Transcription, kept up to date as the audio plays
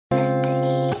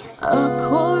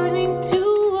According to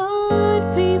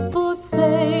what people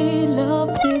say, love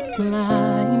is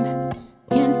blind.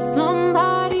 Can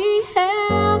somebody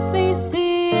help me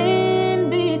see in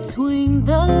between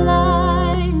the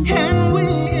lines? Can we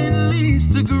at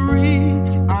least agree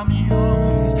I'm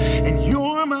yours and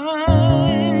you're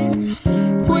mine?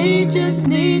 We just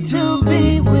need to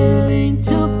be willing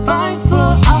to fight for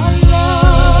our love.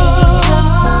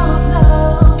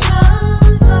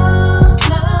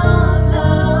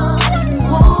 And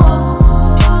more.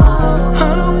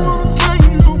 I don't wanna fight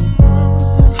no more.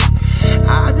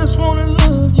 I just wanna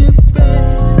love you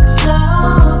back.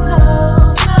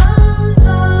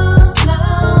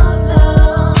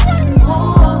 And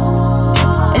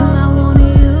more. And I want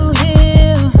you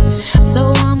here, so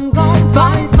I'm gonna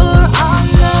fight for our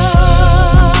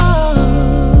love.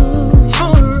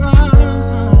 For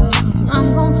us. I'm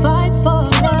gonna fight for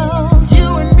love. You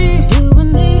and me, You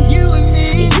and me. you and me.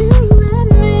 You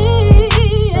and me,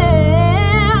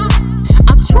 yeah.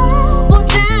 I travel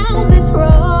down this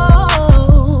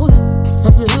road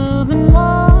of love and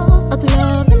war, of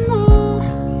love and war,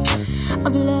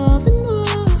 of love and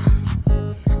war,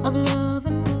 of love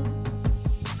and war.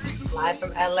 Live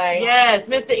from LA. Yes,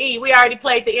 Mr. E. We already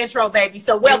played the intro, baby.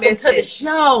 So welcome missed to the it.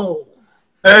 show.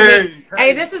 Hey,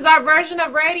 Hey, this is our version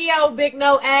of radio, Big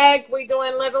No Ag. We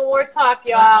doing Live and War Talk,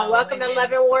 y'all. Oh, Welcome to man.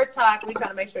 Live and War Talk. We trying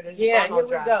to make sure this Yeah, song here don't we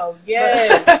drop. go.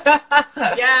 Yes,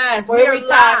 yes, Where we're we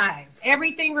talk live.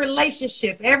 everything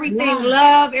relationship, everything Live.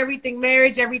 love, everything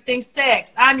marriage, everything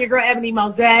sex. I'm your girl, Ebony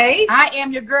Mose. I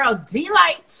am your girl,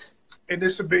 D-Light. and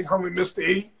this is big homie Mr.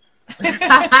 E.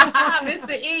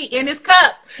 Mr. E in his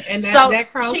cup. And So,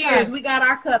 that crown cheers. cup. We got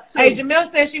our cup, too. Hey, Jamil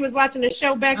said she was watching the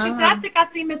show back. She said, I think I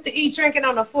see Mr. E drinking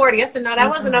on a 40. I said, no, that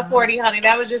wasn't a 40, honey.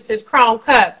 That was just his chrome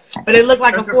cup. But it looked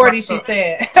like a That's just 40, my she cup.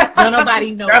 said. Don't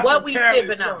nobody know That's what some we careless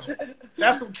sipping on. stuff.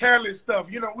 That's some careless stuff.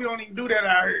 You know, we don't even do that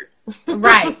out here.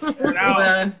 Right. No. Well,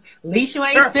 at least you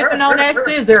ain't sipping on that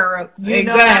scissor. You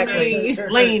know what I mean?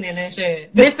 Leaning and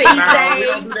shit. Mr. E Nah, we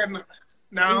don't saved. do that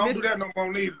no, I don't do that no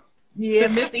more neither. Yeah,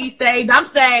 Mr. E saved. I'm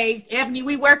saved. Ebony,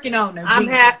 we working on her. I'm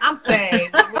Jesus. I'm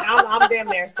saved. I'm damn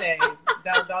near saved.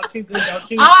 Don't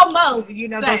you Almost. you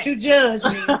know, saved. don't you judge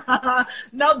me.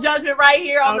 No judgment right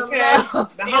here on Okay. the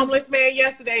love. The homeless man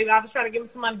yesterday, I was trying to give him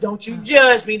some money. Don't you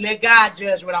judge me. Let God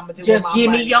judge what I'm gonna do Just with my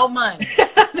give money. me your money.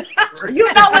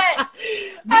 You know what?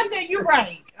 I said, you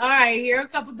right. All right, here a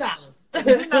couple dollars.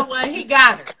 You know what? He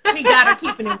got her. He got her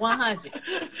keeping it 100.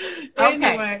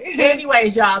 Okay.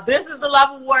 Anyways, y'all, this is the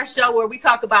Love and War Show where we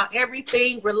talk about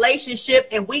everything relationship,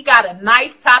 and we got a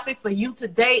nice topic for you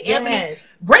today. Ebony,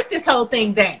 Yes. break this whole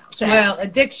thing down. child. Well,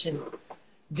 addiction.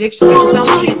 Addiction. There's so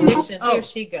many addictions. Here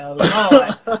she goes.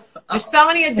 Lord. There's so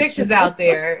many addictions out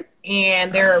there,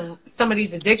 and some of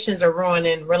these addictions are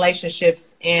ruining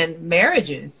relationships and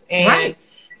marriages. And Right.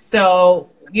 so,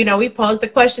 you know, we posed the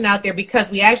question out there because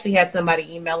we actually had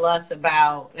somebody email us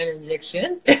about an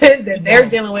addiction that they're Yes.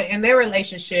 dealing with in their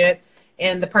relationship,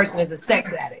 and the person is a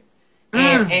sex addict.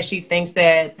 And she thinks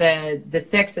that the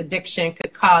sex addiction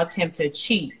could cause him to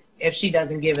cheat if she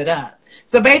doesn't give it up.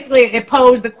 So basically, it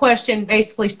posed the question,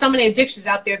 basically, so many addictions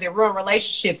out there that ruin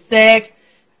relationships, sex,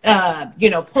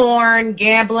 porn,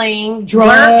 gambling,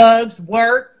 drugs,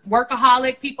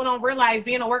 workaholic. People don't realize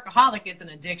being a workaholic is an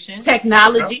addiction.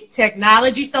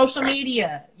 Technology, social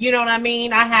media. You know what I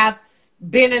mean? I have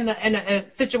been in a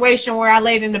situation where I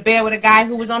laid in the bed with a guy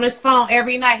who was on his phone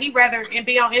every night. He'd rather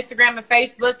be on Instagram and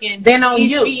Facebook and Than on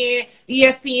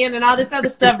ESPN and all this other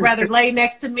stuff, rather lay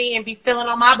next to me and be feeling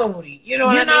on my booty. You know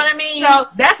what I mean? So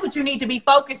that's what you need to be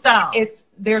focused on.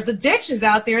 There's addictions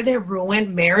out there that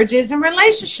ruin marriages and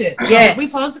relationships. Yes. We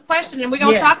posed a question and we're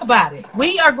going to Yes. talk about it.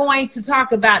 We are going to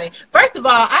talk about it. First of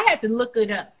all, I had to look it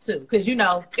up too, because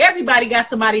everybody got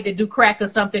somebody that do crack or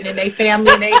something in their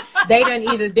family, and they done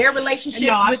either their relationships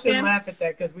No, I with shouldn't them. laugh at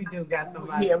that because we do got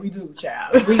somebody. Yeah, we do,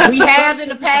 child. we have in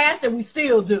the past, and we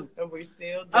still do. And we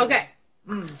still do. Okay.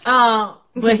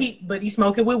 But he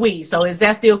smoking with weed, so is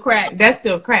that still crack? That's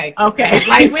still crack. Okay.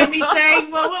 Like Whitney say,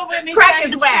 well, what Whitney Crack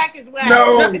say? is whack. Crack is whack.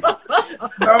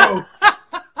 No.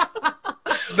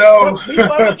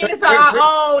 Before we get into our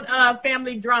own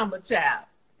family drama, child.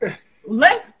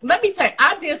 Let me tell you,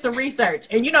 I did some research,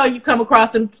 and you come across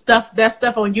that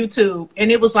stuff on YouTube,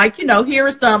 and it was like, here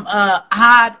are some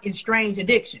odd and strange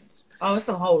addictions. Oh, it's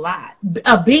a whole lot.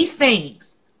 Bee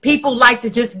stings. People like to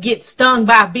just get stung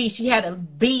by a bee. She had a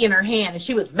bee in her hand, and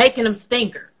she was making them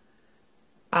sting her.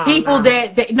 Oh, People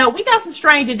no. we got some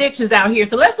strange addictions out here.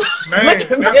 So let's Man, look at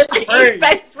that's Mr. crazy. E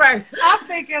face first. I'm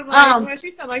thinking like, well,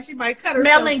 she sounded like she might cut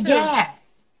herself Smelling too.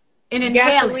 gas and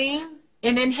inhaling. Gasoline.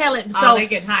 and inhaling. Oh, So they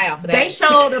getting high off of that. they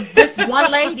showed this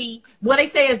one lady what they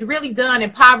say is really done in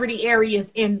poverty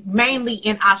areas mainly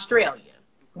in Australia.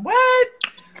 What?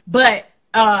 But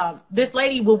this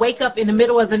lady will wake up in the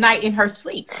middle of the night in her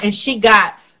sleep, and she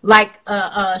got like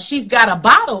she's got a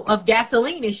bottle of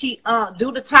gasoline, and she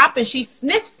do the top and she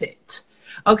sniffs it.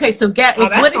 Okay, so That's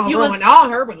what if you was ruin all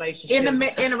her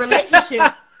relationships. in a relationship,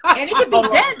 and it could be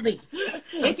deadly.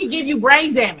 It could give you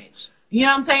brain damage. You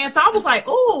know what I'm saying? So I was like,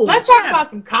 "Oh, Let's talk about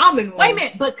some common ones. Wait a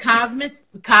minute, but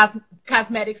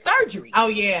cosmetic surgery. Oh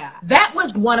yeah, That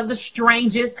was one of the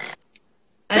strangest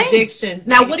things. addictions.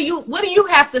 Now, what do you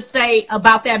have to say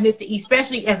about that, Mr. E,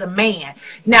 especially as a man?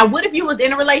 Now, what if you was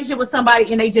in a relationship with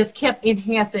somebody and they just kept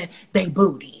enhancing their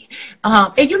booty?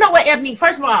 And you know what, Ebony?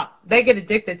 First of all, they get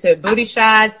addicted to booty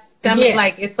shots, stomach. Yeah.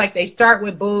 Like it's like they start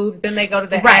with boobs, then they go to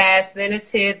the Right. ass, then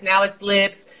it's hips, now it's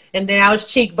lips, and then now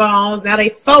it's cheekbones. Now they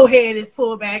forehead is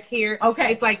pulled back here. Okay.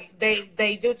 It's like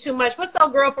they do too much. What's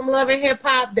that girl from Love and Hip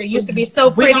Hop that used to be so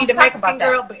We pretty, gonna the talk Mexican about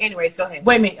that. girl? But anyways, go ahead.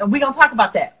 wait a minute, we're gonna talk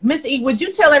about that. Mr. E, would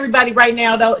you tell everybody right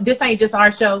now though, this ain't just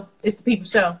our show, it's the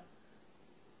people's show.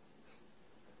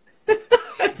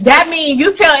 That means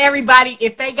you tell everybody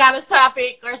if they got a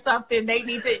topic or something, they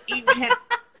need to even have,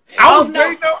 I was no.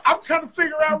 waiting on, I'm trying to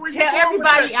figure out where tell you're going with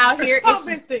everybody that. out here. Oh,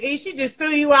 It's, Mr. E, she just threw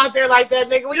you out there like that,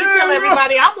 nigga. When you Yeah, tell you know.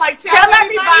 everybody, I'm like, tell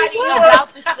everybody what?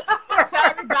 about the show. Tell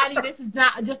everybody this is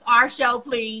not just our show,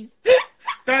 please.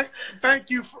 Thank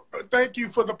you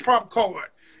for the prompt card.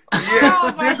 Yeah,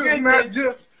 Oh, my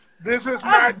this is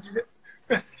not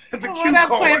the cue What up,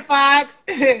 Quinn card. Fox?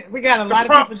 We got a lot of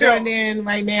prompt people joined in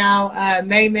right now.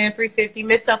 Mayman 350,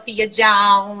 Miss Sophia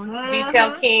Jones,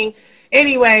 Detail King.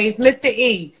 Anyways, Mr.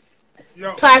 E,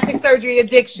 Yo. plastic surgery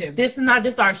addiction. This is not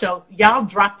just our show. Y'all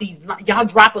drop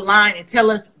a line and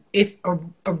tell us if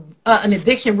an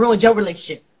addiction ruined your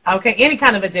relationship. Okay, any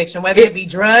kind of addiction, whether it be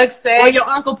drugs, sex. Or your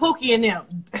Uncle Pookie and them.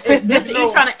 Mr. No.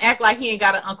 E trying to act like he ain't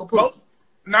got an Uncle Pookie.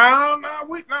 No.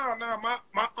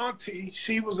 My auntie,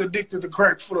 she was addicted to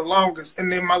crack for the longest,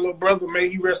 and then my little brother, may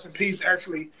he rest in peace.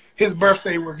 Actually, his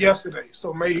birthday was yesterday,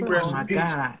 so may he rest Oh my in peace.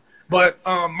 God. But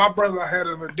my brother had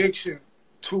an addiction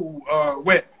to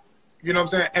wet. You know what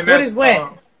I'm saying? And What that's is wet?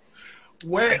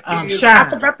 Wet is, Sherm. I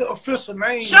forgot the official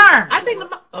name. Sure. I think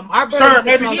our brother Sure,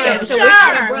 maybe, smoked yeah, that too. sure. We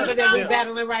got a brother that was Yeah.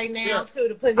 battling right now Yeah. too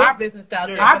to put his Our- business out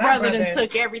there. Yeah. Our But brother done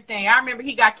took everything. I remember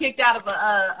he got kicked out of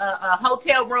a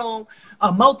hotel room,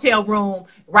 a motel room,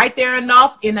 right there in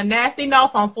the nasty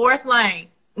North on Forest Lane.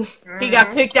 He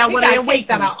got kicked out He one of got them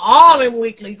kicked out weeklies. of all them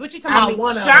weeklies. What you talking I about? mean,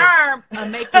 One of them. Sherm will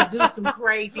make you do some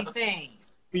crazy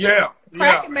things. Yeah.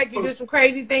 Crack can make you do some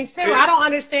crazy things too. Yeah. I don't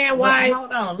understand why. But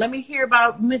hold on, let me hear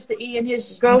about Mr. E and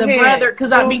his Go the ahead. brother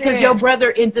Go because ahead. your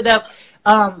brother ended up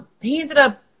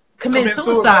committing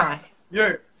suicide.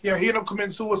 Yeah, he ended up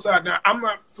committing suicide. Now, I'm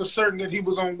not for certain that he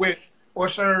was on wet or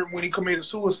sure when he committed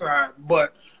suicide,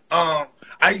 but I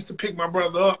used to pick my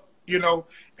brother up, you know,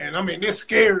 and I mean, it's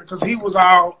scary because he was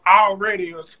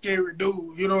already a scary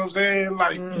dude, you know what I'm saying?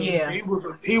 Like, Yeah. he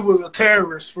was a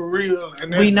terrorist for real.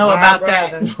 And We know My about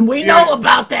brother. that. We Yeah. know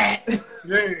about that.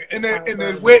 Yeah, and My that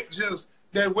brother. wet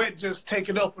just take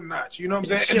it up a notch, you know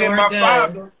what I'm saying? It And then sure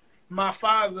does. my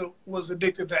father was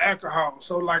addicted to alcohol,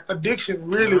 so like addiction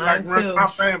really Mine like run too. my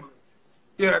family.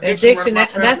 Yeah, Addiction, run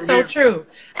my that's so family, yeah. true.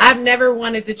 I've never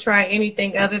wanted to try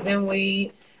anything other than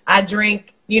weed. I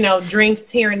drink, drinks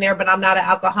here and there, but I'm not an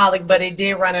alcoholic, but it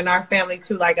did run in our family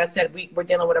too. Like I said, we're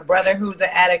dealing with a brother who's an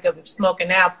addict of smoking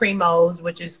now Primos,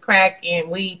 which is crack and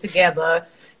weed together.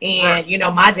 And,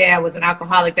 my dad was an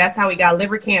alcoholic. That's how he got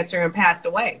liver cancer and passed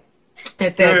away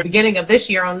at the Yeah. beginning of this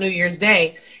year on New Year's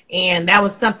Day. And that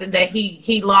was something that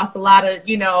he lost a lot of,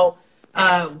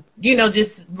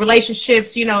 just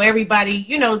relationships, everybody,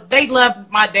 they love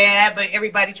my dad, but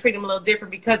everybody treat him a little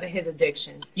different because of his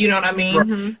addiction. You know what I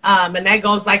mean? And that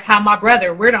goes like how my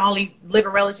brother, we're the only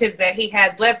living relatives that he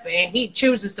has left, and he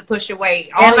chooses to push away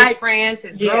all And his like- friends,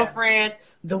 his Yeah. girlfriends,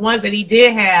 the ones that he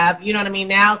did have, you know what I mean?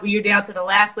 Now you're down to the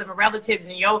last living relatives,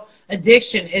 and your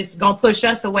addiction is going to push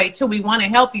us away too. We want to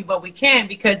help you, but we can't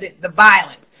because the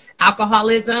violence,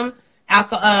 alcoholism,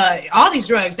 all these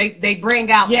drugs, they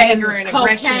bring out anger and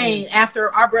cocaine aggression.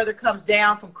 after our brother comes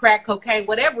down from crack cocaine,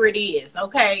 whatever it is,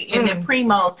 okay, and then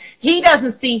Primos, he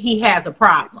doesn't see he has a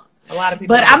problem. A lot of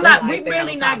people, But don't I'm not. realize We they have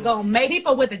really a not problem. gonna make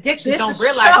People with addictions This don't is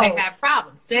realize show. they have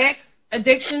problems. Sex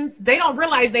addictions, they don't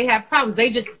realize they have problems. They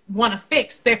just want to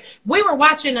fix. We were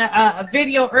watching a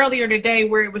video earlier today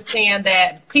where it was saying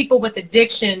that people with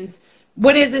addictions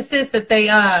What is it, sis, that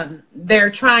they're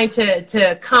trying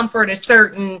to comfort a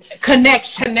certain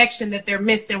connection that they're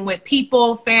missing with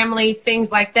people, family,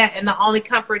 things like that, and the only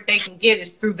comfort they can get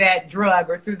is through that drug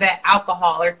or through that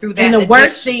alcohol or through that. And the addiction.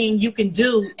 worst thing you can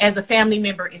do as a family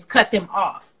member is cut them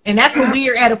off. And that's when we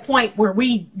are at a point where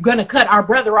we gonna cut our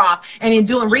brother off. And in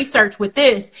doing research with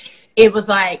this, it was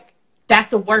like, that's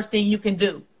the worst thing you can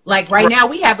do. Like right now,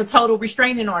 we have a total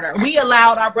restraining order. We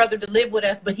allowed our brother to live with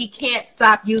us, but he can't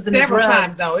stop using several the drugs.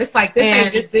 times though. It's like this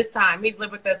ain't just this time. He's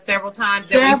lived with us several times.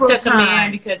 That we took him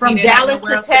in because from he didn't Dallas have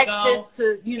nowhere to else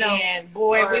Texas to And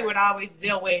boy, we would always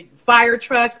deal with fire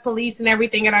trucks, police, and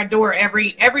everything at our door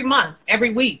every month, every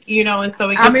week. And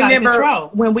so it gets out of control.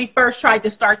 When we first tried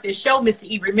to start this show, Mr.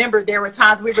 E, remember there were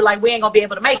times we were like, we ain't gonna be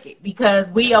able to make it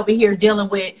because we over here dealing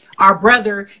with our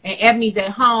brother and Ebony's at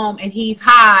home and he's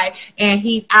high and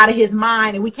he's out of his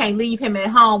mind. And we can't leave him at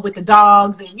home with the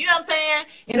dogs, and you know what I'm saying?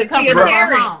 In the comfort of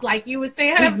our home. Like you were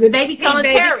saying, they become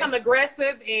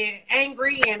aggressive and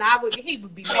angry, and he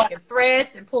would be making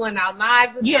threats and pulling out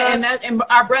knives and stuff. And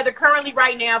our brother currently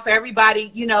right now, for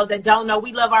everybody that don't know,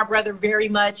 we love our brother very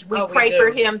much. We pray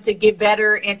for him to get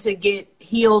better and to get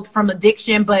healed from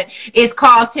addiction, but it's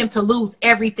caused him to lose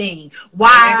everything,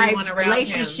 wives,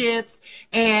 relationships,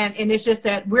 and it's just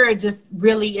that we're just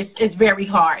really it's very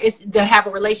hard. It's to have a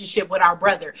relationship with our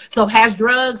brother. So has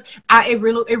drugs, it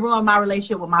ruined my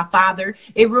relationship with my father.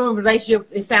 It ruined relationship,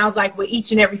 it sounds like, with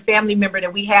each and every family member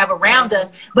that we have around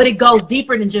us, but it goes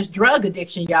deeper than just drug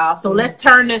addiction, y'all. So let's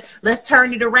turn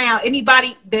it around.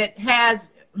 Anybody that has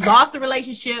lost a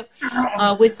relationship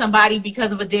with somebody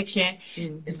because of addiction,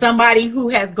 somebody who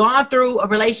has gone through a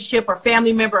relationship or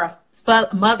family member, a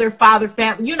mother, father,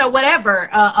 family, whatever,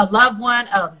 a loved one,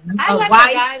 a wife.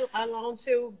 I guy alone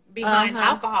too behind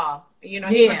alcohol. He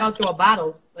would go through a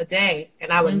bottle a day,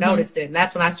 and I would notice it, and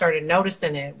that's when I started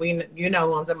noticing it. Who I'm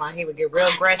talking about. He would get real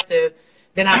aggressive.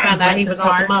 Then I found out he was on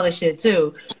some other shit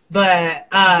too. But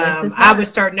I would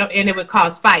start, and it would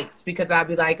cause fights because I'd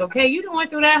be like, okay, you done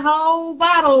went through that whole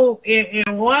bottle in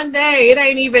one day. It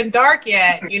ain't even dark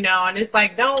yet, and it's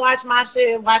like, don't watch my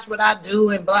shit, watch what I do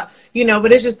and blah,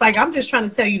 but it's just like, I'm just trying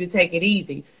to tell you to take it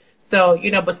easy. So,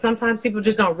 but sometimes people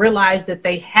just don't realize that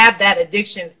they have that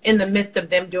addiction in the midst of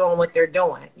them doing what they're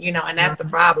doing, and that's the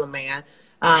problem, man.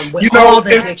 With all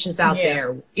the addictions out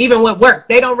there, even with work,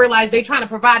 they don't realize they're trying to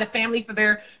provide a family for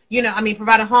their,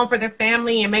 provide a home for their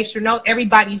family and make sure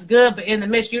everybody's good. But in the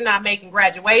midst, you're not making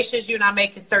graduations, you're not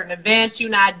making certain events,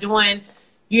 you're not doing,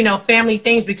 family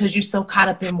things because you're so caught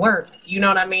up in work. You know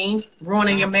what I mean?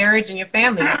 Ruining your marriage and your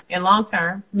family in long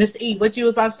term. Mr. E, what you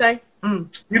was about to say?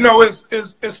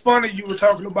 It's funny you were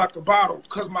talking about the bottle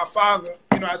because my father,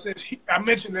 I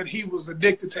mentioned that he was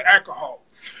addicted to alcohol.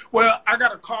 Well, I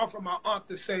got a call from my aunt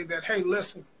to say that, hey,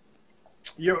 listen,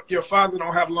 your father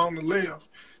don't have long to live,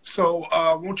 so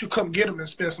won't you come get him and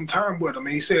spend some time with him?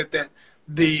 And he said that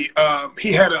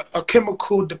he had a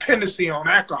chemical dependency on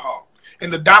alcohol,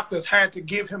 and the doctors had to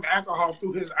give him alcohol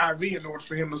through his IV in order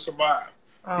for him to survive.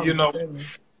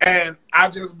 Goodness. And I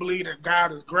just believe that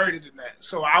God is greater than that.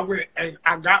 So I went and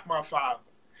I got my father,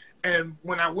 and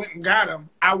when I went and got him,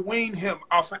 I weaned him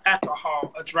off of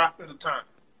alcohol a drop at a time.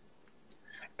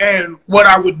 And what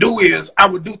I would do is I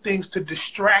would do things to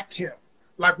distract him.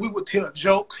 Like we would tell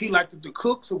jokes. He liked to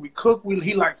cook, so we cooked.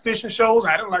 He liked fishing shows.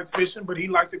 I didn't like fishing, but he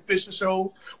liked the fishing shows.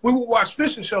 We would watch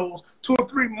fishing shows. 2 or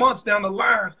 3 months down the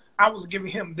line, I was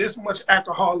giving him this much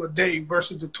alcohol a day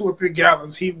versus the 2 or 3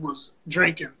 gallons he was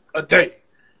drinking a day.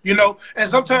 And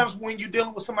sometimes when you're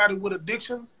dealing with somebody with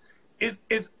addiction,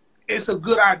 it's a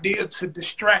good idea to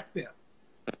distract them.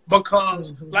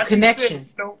 Because like connection. You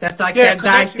said, that's like that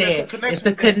guy said. It's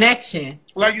a connection.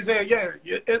 Like you said,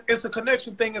 it's a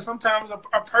connection thing, and sometimes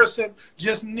a person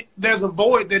there's a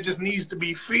void that just needs to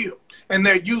be filled, and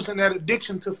they're using that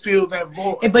addiction to fill that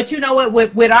void. But you know what?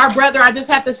 With our brother, I just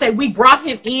have to say we brought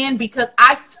him in because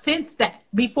I sensed that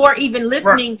before even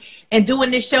listening and doing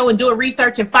this show and doing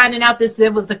research and finding out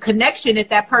there was a connection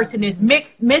that person is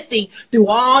missing through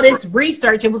all this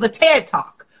research. It was a TED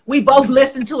Talk. We both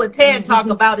listened to a TED Talk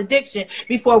about addiction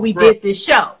before we did this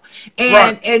show.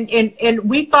 And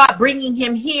we thought bringing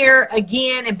him here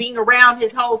again and being around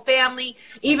his whole family,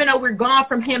 even though we're gone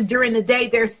from him during the day,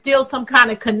 there's still some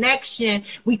kind of connection.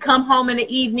 We come home in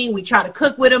the evening, we try to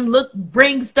cook with him,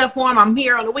 bring stuff for him. I'm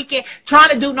here on the weekend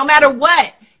trying to do no matter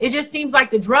what. It just seems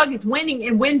like the drug is winning.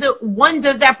 And when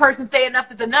does that person say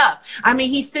enough is enough? I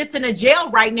mean, he sits in a jail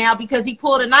right now because he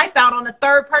pulled a knife out on a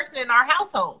third person in our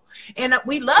household. And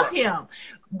we love him.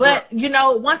 But,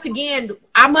 once again,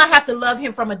 I'm going to have to love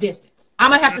him from a distance.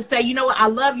 I'm going to have to say, you know what, I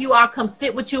love you. I'll come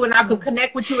sit with you and I'll come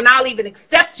connect with you and I'll even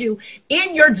accept you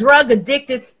in your drug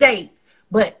addicted state.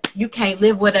 but you can't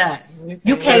live with us. You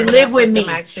You can't can't live live with with me. them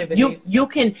activities. You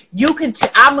can.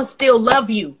 I'ma still love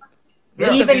you, This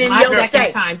will even be in my your second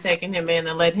state, time taking him in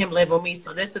and let him live with me.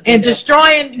 So this will be and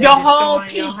destroying your whole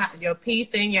destroying peace. your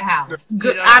peace in your house. You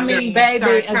Good- know I what mean, baby,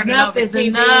 Start turning enough over is TVs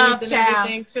enough, and child.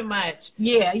 everything too much.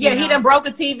 Yeah, You he know? done broke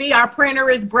a TV. Our printer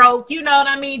is broke. You know what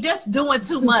I mean? Just doing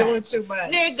too much. Doing too much.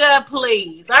 Nigga,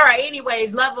 please. All right.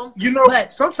 Anyways, love them. You know,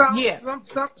 But, sometimes, yeah.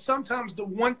 sometimes the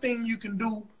one thing you can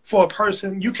do for a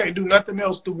person, you can't do nothing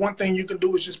else. The one thing you can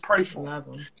do is just pray for them. Love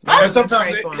him. And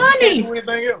sometimes Pray you for him. can't Honey. do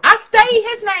anything else. I stay.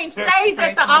 His name stays Pray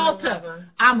at the for him, altar. love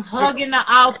him. I'm hugging the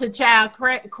altar, child,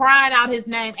 crying out his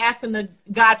name, asking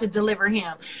God to deliver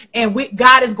him, and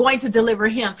God is going to deliver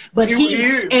him. But He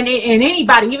is. and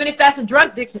anybody, even if that's a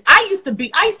drug addiction, I used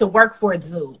to work for a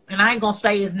dude, and I ain't gonna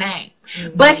say his name,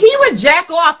 but he would jack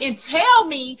off and tell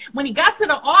me when he got to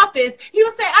the office, he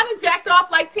would say, "I done jacked off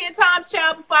like 10 times,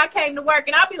 child, before I came to work,"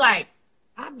 and I'd be like,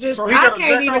 So he I got a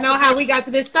can't jack even off know how we got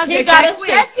to this subject. he got that a quick.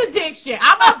 sex addiction.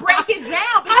 I'm gonna break it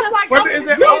down because But is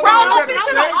that you all roll you up gotta into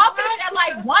say? the office at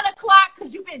like 1 o'clock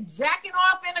because you've been jacking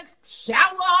off in a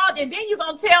shower, and then you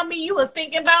gonna tell me you was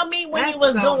thinking about me when That's you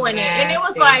was so doing it, and it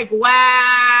was nasty. like, wow,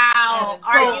 That is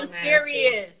are so you nasty.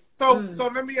 serious? So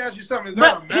let me ask you something. Is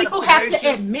that But a people have to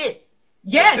masturbation? admit,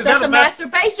 yes, Is that's that a a mas-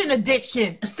 masturbation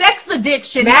addiction, sex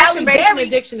addiction, Halle Masturbation Berry,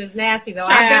 addiction is nasty though.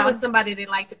 I've been Child. with somebody that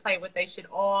like to play with their shit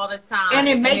all the time, and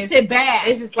it makes it's- it bad.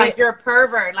 It's just like you're a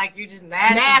pervert, like you're just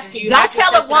nasty. nasty. You Don't like to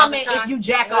tell touch a it all the woman time. if you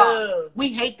jack Ugh. off. We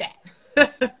hate that.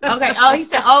 Okay. Oh, he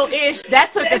said, "Oh, ish."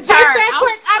 That took a turn. Just that I'm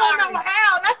quick. I don't sorry. know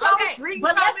how. That's all Okay, reading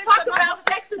but let's comments talk and about all-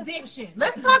 sex addiction.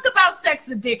 Let's talk about sex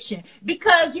addiction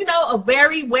because a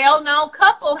very well-known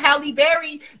couple, Halle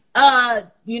Berry.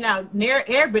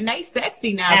 Benet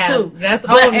sexy now Yeah, too. that's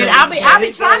But old and news, I've but been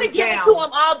it trying to goes give it down. to him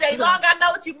all day long. I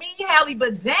know what you mean, Halle,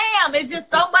 but damn, it's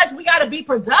just so much. We got to be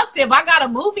productive. I got a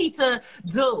movie to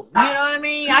do. You know what I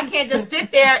mean? I can't just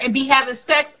sit there and be having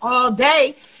sex all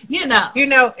day.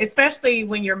 Especially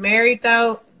when you're married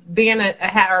though, being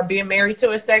being married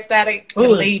to a sex addict can Ooh.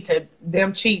 lead to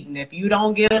them cheating. If you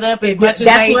don't give it up as much as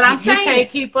That's what I'm you saying. can't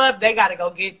keep up, they got to go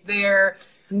get their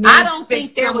needs I don't think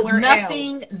fixed there was somewhere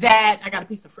nothing else. that I got a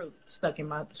piece of fruit stuck in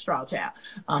my straw, child.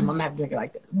 I'm gonna have to drink it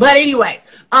like that. But anyway,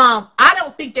 I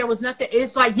don't think there was nothing.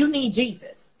 It's like you need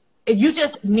Jesus. You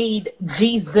just need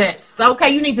Jesus. Okay,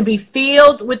 you need to be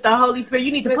filled with the Holy Spirit.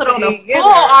 You need to put on the Yes,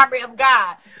 full sir. armor of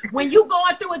God. When you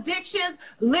going through addictions,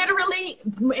 literally,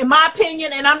 in my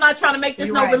opinion, and I'm not trying to make this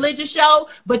You're no right. religious show,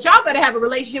 but y'all better have a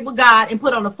relationship with God and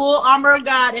put on the full armor of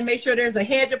God and make sure there's a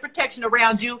hedge of protection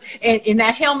around you and in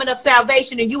that helmet of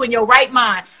salvation and you in your right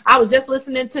mind. I was just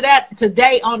listening to that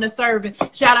today on the sermon.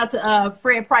 Shout out to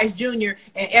Fred Price Jr.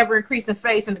 and Ever Increasing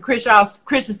Faith in the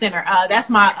Christian Center. That's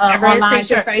my Ever online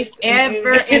Increasing church. Faith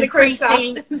Ever in the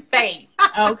Christian Increasing Faith.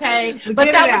 Okay, We but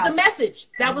get that it was out. the message.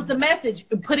 That was the message.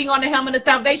 Putting on the helmet of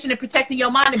salvation and protecting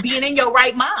your mind and being in your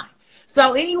right mind.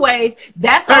 So, anyways,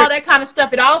 that's all that kind of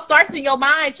stuff. It all starts in your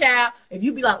mind, child. If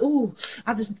you be like, "Ooh,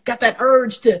 I just got that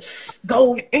urge to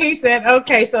go." He said,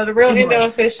 okay, so the real Anyway. Indo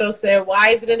official said,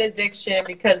 why is it an addiction?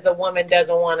 Because the woman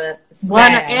doesn't want to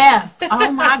Wanna smash. F?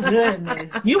 Oh my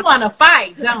goodness! You want to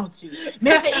fight, don't you,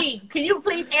 Mr. E? Can you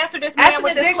please answer this man That's an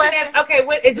with this addiction. question? Okay,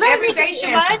 what is it Let every me day see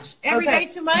too the answer. much? Every Okay. day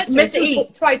too much? Or Mr. E.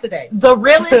 Twice a day. The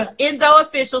realest Indo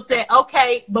official said,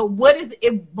 "Okay, but what is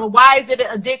it? But why is it an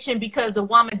addiction? Because the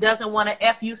woman doesn't want to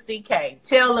fuck.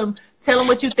 Tell him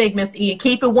what you think, Mr. E. And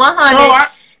keep it 100.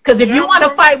 Because if you want to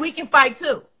fight, we can fight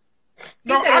too."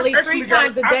 He said at least 3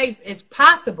 times a day is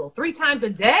possible. 3 times a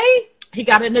day? He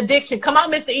got an addiction. Come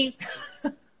on, Mr. E.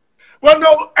 Well,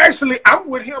 no, actually, I'm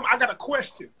with him. I got a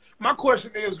question. My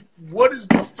question is, what is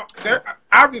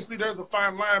obviously there's a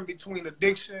fine line between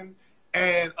addiction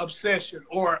and obsession,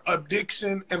 or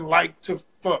addiction and like to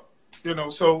fuck.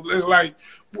 So it's like,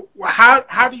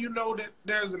 how do you know that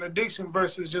there's an addiction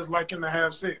versus just liking to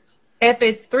have sex? If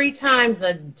it's 3 times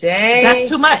a day, That's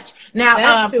too much. Now,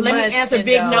 That's too let much, me answer Big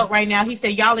Indo. Note right now. He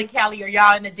said, "Y'all in Cali or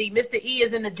y'all in the D?" Mr. E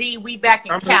is in the D. We back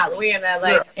in Cali. we in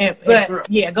LA. And, But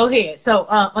yeah, go ahead. So,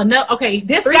 okay,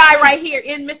 this 3 guy times- right here,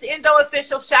 in Mr. Indo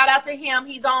official, shout out to him.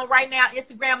 He's on right now,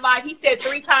 Instagram Live. He said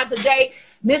 3 times a day.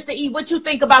 Mr. E, what you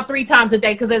think about 3 times a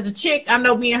day? Because as a chick, I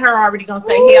know me and her are already gonna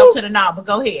say hell to the no, but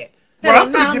go ahead. Well,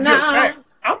 I'm finna give you a fact.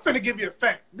 I'm finna give you a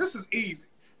fact. This is easy.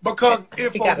 Because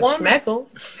if He a got a woman, schmeckle.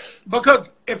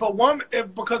 because if a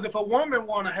woman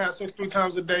want to have sex 3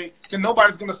 times a day, then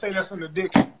nobody's gonna say that's an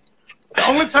addiction. The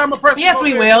only time a person Yes, gonna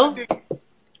we say will. it's an addiction-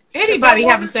 Anybody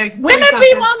having sex? 3 Women times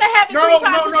be a- wanting to have it No, 3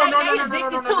 times no, a no, day. no, They no, no,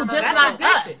 addicted no, too, no, just that's not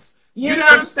addicted. us. You You know didn't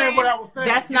what I'm understand saying? what I was saying.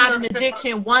 That's You not didn't an understand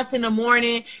addiction. Once in the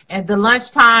morning, at the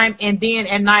lunchtime, and then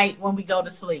at night when we go to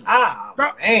sleep. Oh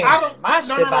No, man, I don't- my no, shit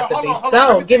no, no, about to hold be on, hold on, let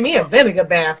so. me Give tell me you a vinegar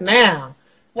bath now.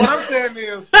 What I'm saying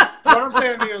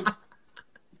is,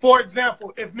 for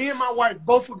example, if me and my wife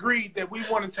both agreed that we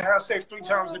wanted to have sex 3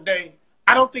 times a day,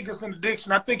 I don't think it's an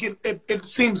addiction. I think it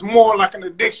seems more like an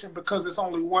addiction because it's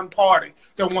only one party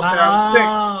that wants to have sex.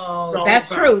 Oh, the whole that's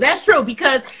time. true. That's true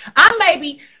because I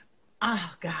maybe.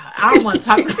 Oh God, I don't want to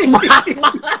talk about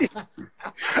my.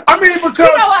 I mean, because You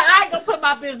know what? I ain't gonna put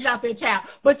my business out there, child.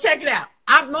 But check it out.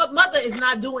 My mother is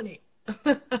not doing it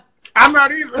I'm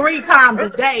not either. 3 times a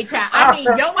day, child. I mean,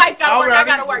 your wife gotta work. I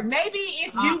gotta Alrighty. work. Maybe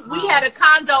if we had a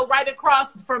condo right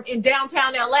across from in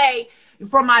downtown LA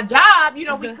from my job, you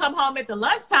know, we come home at the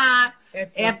lunchtime.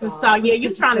 After so, yeah,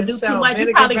 you trying to do too much.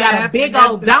 You probably got a big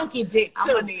old donkey dick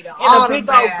too, I'm gonna need and a all big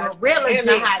the old baths gorilla in the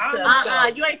dick. hot tub,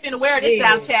 so You ain't finna wear this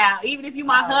out, shit. child. Even if you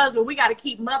my husband, we got to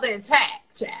keep mother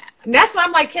intact, child. And that's why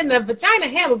I'm like, can the vagina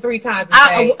handle 3 times a I-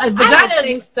 day? a I vagina- don't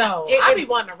think so. it- I it- be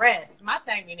wanting to rest. My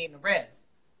thing be needing to rest.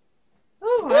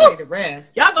 Ooh, I need to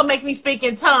rest. Y'all gonna make me speak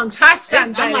in tongues.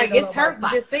 I'm like, it's hurting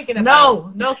just thinking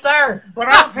about No, sir.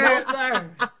 But I've had, No,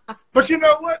 sir. but you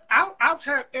know what? I've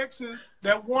had exes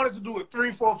that wanted to do it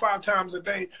 3, 4, 5 times a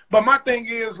day. But my thing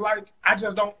is like, I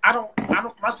don't.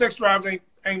 My sex drive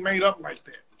ain't made up like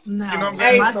that. No, You know what I'm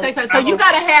saying? my So, sex. I So you don't-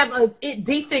 gotta have a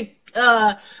decent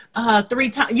 3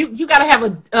 times. You gotta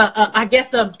have I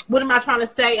guess what am I trying to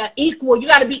say? Equal. You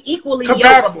gotta be equally yoked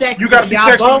Compatible. sexually. You gotta be Y'all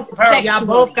sexually both- compatible. y'all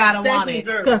both gotta want it.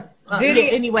 Because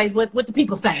Diddy- anyways, what the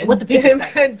people say? What the people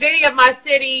say? Diddy of my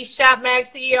city, Shop Mag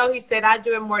CEO, he said, I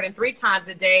do it more than 3 times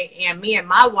a day, and me and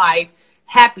my wife,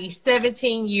 happy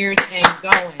 17 years and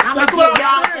going. I'm That's gonna what give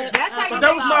I'm y'all. saying. That's how But you that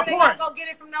make was sure my they point. don't go get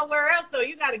it from nowhere else, though.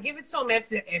 You got to give it to him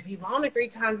if he want it 3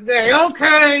 times a day.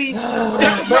 Okay.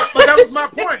 But that was my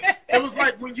point. It was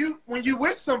like when you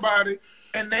with somebody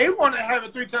and they want to have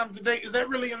it 3 times a day, is that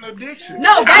really an addiction? No,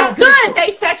 I that's don't think so. good.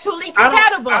 They sexually I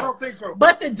compatible. don't think so.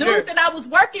 But the dude Yeah. that I was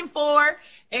working for,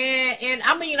 and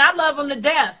I mean, I love him to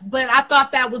death, but I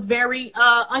thought that was very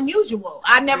unusual.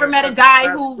 I never met a guy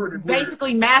that's who pretty weird.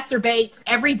 basically masturbates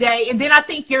every day, and then I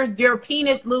think your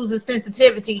penis loses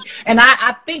sensitivity. And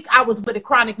I think I was with a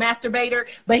chronic masturbator,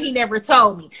 but he never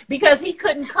told me because he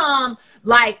couldn't come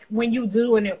like when you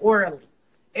doing it orally.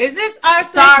 Is this our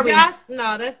Sorry.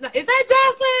 No, that's not. Is that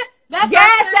Jocelyn? Yes,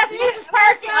 our that's sis. Mrs.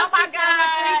 Perkins. Oh my She's doing it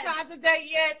God. 3 times a day.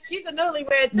 Yes, she's a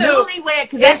newlywed too. Newlywed,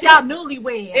 because that's y'all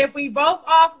newlywed. If we both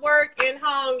off work and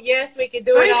home, yes, we can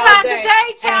do 3 it all times day. a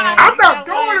day, child. And I'm you not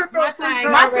know doing what? it, though, My 3 thing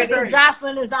times My a already- sister day.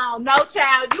 Jocelyn is on. No,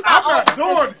 child. You my I'm not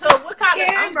older doing sister too. What kind of?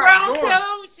 Karen's I'm not grown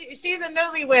doing too. She's a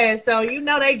newlywed, so you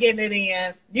know they getting it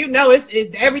in. You know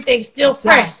everything's still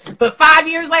fresh. But 5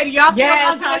 years later, y'all still Yes,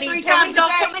 gonna do it honey. 3 Can times we go? a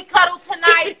day. Can we cuddle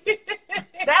tonight?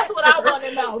 That's what I want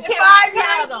to know. And Can 5 we years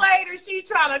cuddle? later, she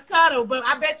trying to cuddle, but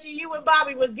I bet you and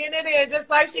Bobby was getting it in just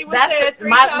like she was That's saying 3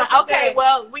 my, times my a okay. day.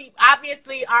 Well, we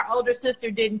obviously our older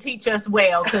sister didn't teach us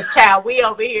well, because child, we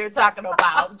over here talking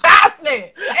about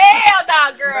Jocelyn. Hell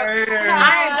no, girl. Man.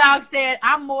 Iron Dog said,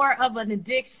 "I'm more of an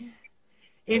addiction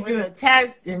if you're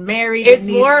attached and married." It's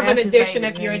and need more of an masturbating addiction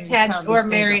if than you're you attached totally or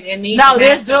single. married and need No, to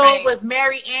this dude masturbate. was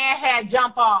married and had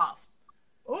jump offs.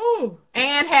 Ooh.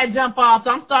 And had jump offs.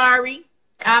 I'm sorry.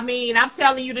 I mean, I'm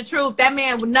telling you the truth. That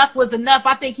man, enough was enough.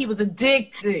 I think he was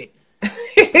addicted.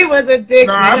 He was addicted.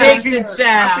 No, I think, he Addicted had,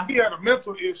 I child. think he had a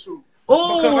mental issue. Ooh.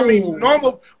 Because I mean,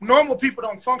 normal people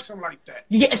don't function like that.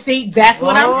 Yeah, see, that's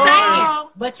what I'm Whoa. saying.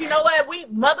 But you know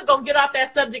what? Mother gonna get off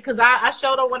that subject because I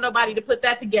sure don't want nobody to put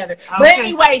that together. But Okay.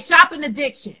 anyway, shopping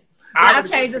addiction. I I'll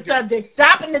would change the get- subject.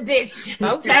 Shopping addiction.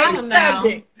 Okay, Change the now.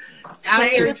 subject. Out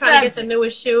Change here the trying to get the subject.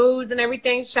 newest shoes and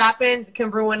everything, shopping can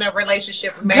ruin a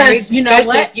relationship or Because marriage. you know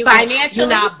especially what? if you Financially- you're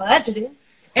not budgeting.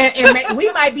 And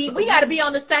we got to be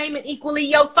on the same and equally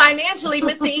yoked financially,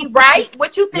 Mr. E, right?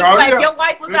 What you think Oh, about if yeah. your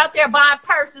wife was out there buying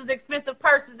purses, expensive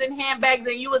purses and handbags,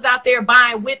 and you was out there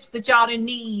buying whips that y'all didn't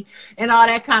need and all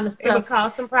that kind of It would stuff?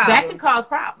 cause some problems. That can cause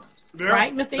problems, Yeah,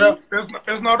 right, Mr. yeah, E?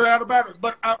 there's no doubt about it.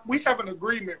 But we have an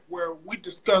agreement where we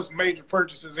discuss major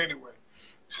purchases anyway.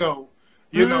 So,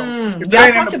 you know, if it Y'all ain't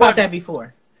in talked the about that budget,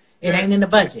 before. It Yeah. ain't in the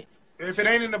budget. if it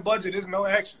ain't in the budget, there's no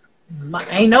action.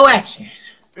 Ain't no action.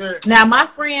 Yeah. Now my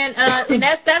friend, and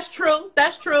that's true.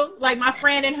 That's true. Like my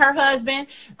friend and her husband,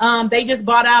 they just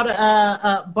bought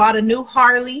a new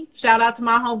Harley. Shout out to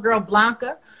my homegirl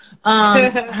Blanca.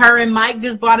 Her and Mike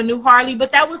just bought a new Harley,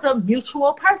 but that was a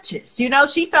mutual purchase. You know,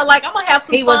 she felt like I'm gonna have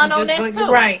some fun on this too.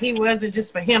 Right, he wasn't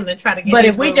just for him to try to get. But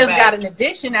if we just got an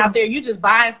addiction out there, you just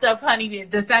buying stuff, honey,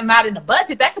 that's not in the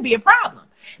budget, that could be a problem.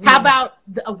 How about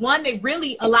the one that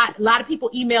really a lot of people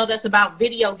emailed us about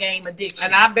video game addiction?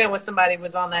 And I've been with somebody who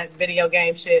was on that video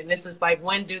game shit, and this is like,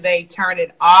 when do they turn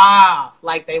it off?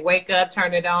 Like they wake up,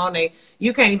 turn it on,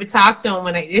 you can't even talk to them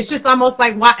when it's just almost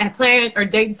like playing or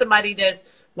dating somebody that's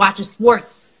watching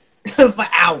sports for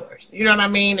hours. You know what I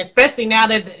mean? Especially now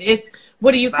that it's,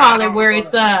 what do you call it, where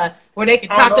it's where they can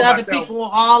talk to other people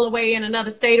all the way in another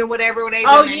state or whatever. Where they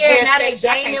now they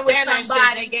gaming with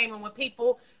somebody. They gaming with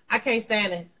people. I can't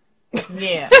stand it.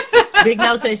 Yeah. Big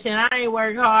No says, shit, I ain't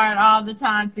work hard all the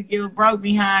time to get a broke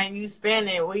behind you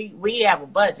spending. We have a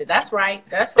budget. That's right.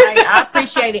 I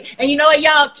appreciate it. And you know what,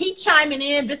 y'all? Keep chiming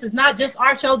in. This is not just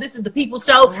our show. This is the people's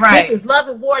show. Right. This is Love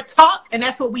and War Talk, and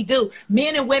that's what we do.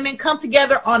 Men and women come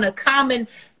together on a common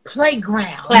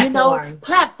playground,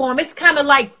 platform. It's kind of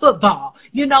like football.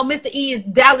 You know, Mr. E is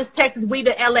Dallas, Texas. We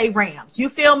the LA Rams. You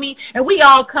feel me? And we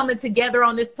all coming together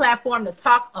on this platform to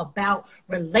talk about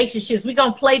relationships. We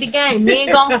gonna play the game.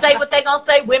 Men gonna say what they gonna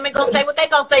say. Women gonna say what they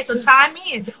gonna say. So chime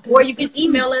in, or you can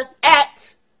email us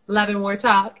at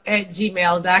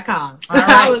loveandwartalk@gmail.com. All right.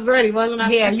 I was ready, wasn't I?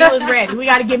 Yeah, you was ready. We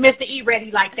got to get Mr. E ready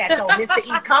like that, though. Mr.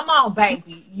 E, come on,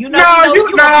 baby. You know,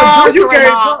 you gave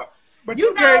her, but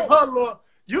you gave her a little.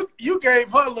 You gave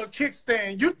her a little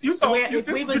kickstand. You told me this is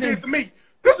what you did to me.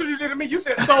 This is what you did to me. You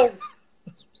said so.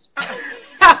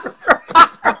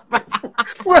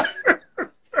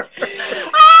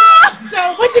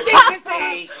 So what you think, Mr.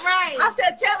 E? Right. I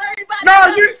said, tell everybody. No,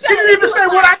 you didn't even say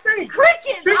what I think.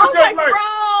 Crickets.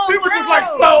 She was just like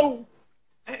so.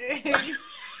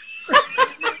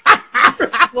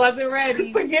 Wasn't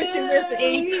ready. Forget you, Mr.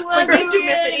 E. Forget you,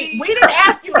 Mr. E. We didn't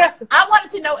ask you. I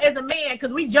wanted to know as a man,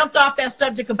 because we jumped off that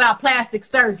subject about plastic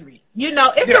surgery. You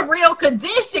know, it's a real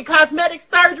condition, cosmetic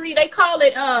surgery. They call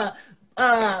it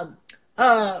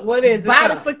what is it?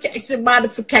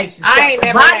 Modification. I ain't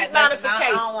never body modification. modification.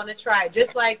 I don't want to try it.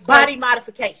 Just like body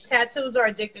modification. Tattoos are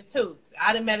addicted too.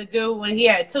 I done met a dude when he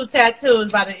had 2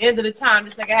 tattoos. By the end of the time,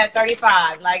 this nigga had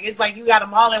 35. Like, it's like you got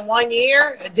them all in 1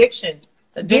 year. Addiction.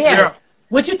 Yeah.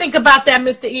 What you think about that,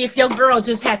 Mr. E? If your girl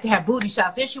just had to have booty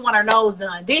shots, then she want her nose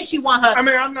done, then she want her. I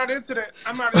mean, I'm not into that.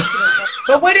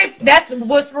 But what if that's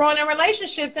what's ruining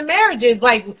relationships and marriages?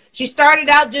 Like, she started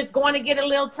out just going to get a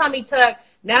little tummy tuck.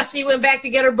 Now she went back to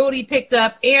get her booty picked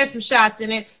up and some shots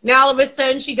in it. Now all of a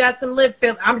sudden she got some lip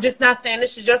filler. I'm just not saying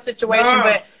this is your situation,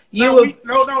 but you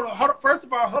no. First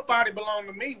of all, her body belonged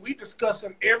to me. We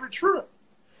discussing every trip.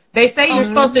 They say you're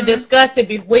supposed to discuss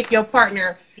it with your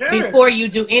partner before you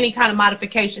do any kind of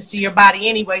modifications to your body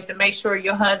anyways, to make sure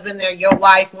your husband or your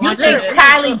wife wants you to.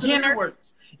 Kylie Jenner,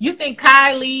 you think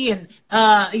Kylie and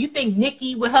you think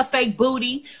Nicki with her fake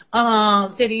booty,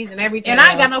 titties and everything. And I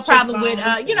ain't got no problem with,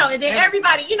 you know, and then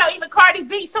everybody, you know, even Cardi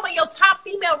B, some of your top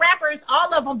female rappers,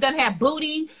 all of them done have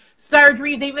booty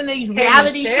surgeries, even these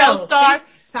reality show stars.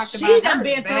 She done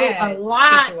been through a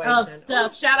lot of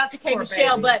stuff. Shout out to K.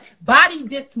 Michelle, but body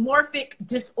dysmorphic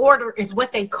disorder is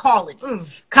what they call it.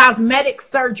 Cosmetic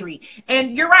surgery.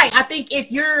 And you're right. I think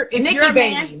if you're a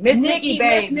man, Miss Nicki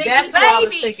Baby, that's what I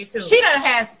was thinking too. She done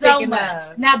has so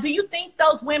much. Now, do you think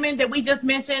those women that we just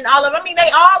mentioned, all of them, I mean,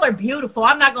 they all are beautiful.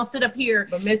 I'm not gonna sit up here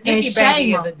but Miss Nicki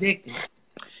Baby is addicted.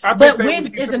 But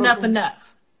when is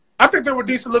enough? I think there were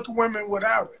decent looking women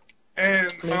without it.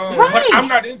 And but I'm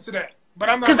not into that.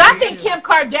 Because I think Kim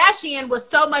Kardashian was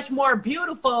so much more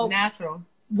beautiful, natural,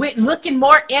 with looking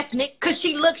more ethnic. Because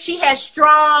she has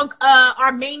strong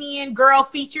Armenian girl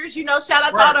features. You know, shout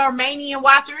out to all the Armenian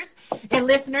watchers and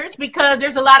listeners, because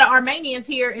there's a lot of Armenians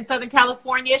here in Southern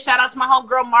California. Shout out to my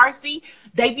homegirl Marcy.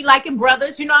 They be liking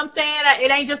brothers. You know what I'm saying?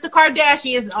 It ain't just the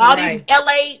Kardashians. All these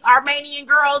LA Armenian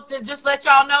girls, to just let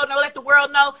y'all know, let the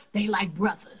world know, they like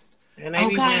brothers. And they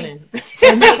be winning.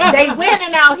 And they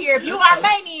winning out here. If you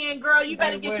Armenian, girl, you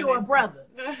better get you a brother.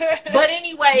 But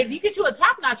anyways, you get you a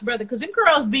top-notch brother, because them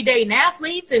girls be dating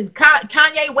athletes and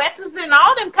Kanye West's and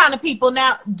all them kind of people.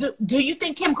 Now, do you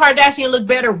think Kim Kardashian look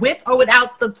better with or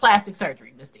without the plastic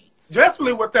surgery, Ms. D?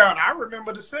 Definitely without. I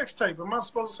remember the sex tape. Am I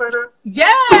supposed to say that? Yeah.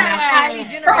 Kylie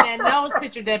Jenner and that nose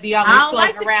picture that be always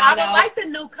floating around. I don't like the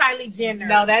new Kylie Jenner.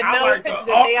 No, that nose picture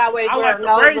that they always wear.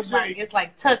 Nose like it's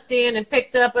like tucked in and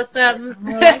picked up or something.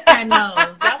 I like that nose.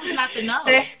 That was not the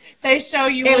nose. They show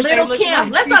you. And Little Kim.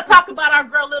 Let's not talk about our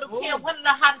girl Little Kim, one of the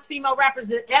hottest female rappers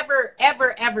that ever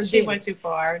did. She went too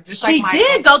far. She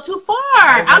did go too far.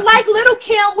 I like Little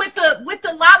Kim with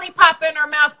the lollipop in her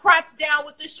mouth, crotch down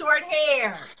with the short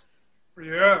hair.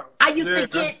 Yeah. I used Yeah. to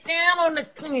get down on the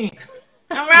Kim.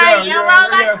 All right, Yeah, y'all yeah,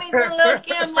 like yeah. me, Lil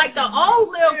Kim, like the old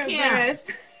Lil Kim. Yes.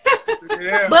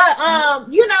 Yeah.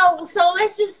 But you know, so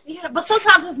let's just but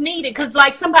sometimes it's needed because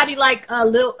like somebody like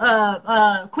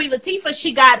Queen Latifah,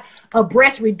 she got a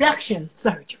breast reduction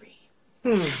surgery.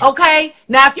 Okay,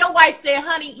 now if your wife said,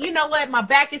 "Honey, you know what? My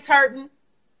back is hurting.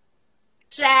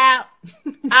 Child,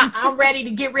 I'm ready to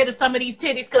get rid of some of these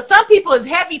titties," because some people is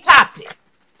heavy topped it.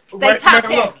 They Wait, top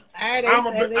man, look, heavy. I'm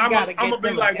I'm gonna be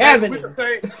like that. We could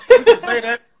say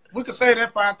that. We could say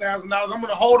that $5,000. I'm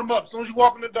gonna hold them up. As soon as you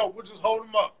walk in the door, we'll just hold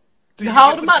them up.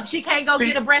 Hold them up. She can't go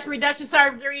get a breast reduction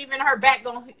surgery. Even her back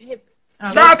gonna hit.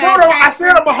 I told her. I said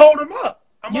I'm gonna hold them up.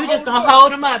 You just gonna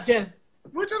hold them up, just.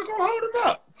 We're just gonna hold them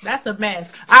up. That's a mess.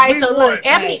 All right, We so won. look,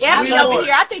 Ebony We over won.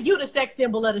 here. I think you the sex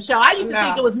symbol of the show. I used to No.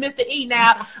 think it was Mr. E.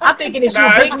 Now I'm thinking it's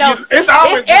Nah, you, big nose. it's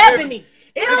always It's been Ebony.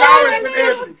 It's always been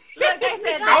Ebony. Look, they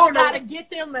said I I don't know. gotta get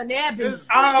them an Ebony. It's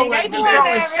always They be been throwing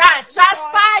Ebony. shots. Shots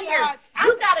Throwing fired. shots.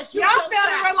 You gotta shoot Y'all your fail to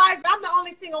shot. realize I'm the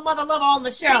only single mother lover on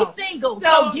the show. She's single, So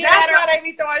so get that's at her. why they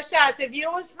be throwing shots. If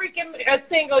you was freaking a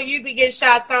single, you'd be getting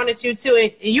shots thrown at you too.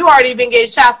 And you already been getting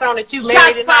shots thrown at you. Shots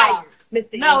married and all, fired.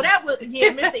 Mr. No, E. that was Mr. E. They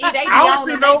be I don't on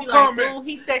see him. no They be like, comment. ooh,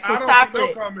 he's I sexual don't chocolate.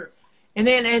 see no comment. And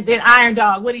then Iron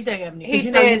Dog. What did he say, Ebony? 'Cause He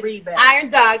you know you said, read better. Iron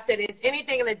Dog said, is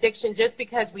anything an addiction just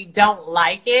because we don't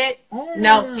like it?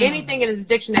 No, anything is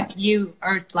addiction if you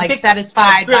are like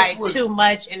satisfied by it Obsessed with too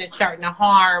much and it's starting to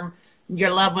harm your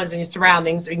loved ones and your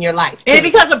surroundings in your life. And it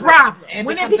too. becomes a problem. It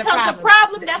When it becomes becomes a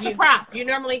problem, that's a problem. You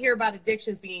normally hear about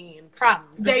addictions being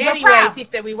problems. But They are anyways, problems. he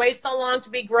said we wait so long to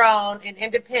be grown and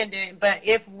independent, but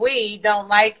if we don't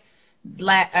like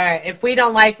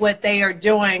what they are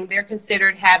doing, they're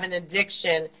considered having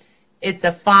addiction. It's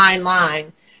a fine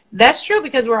line. That's true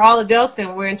because we're all adults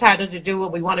and we're entitled to do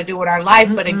what we want to do with our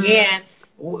life. But again,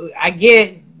 I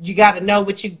get you got to know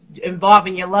what you involve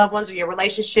in your loved ones or your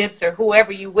relationships or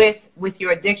whoever you with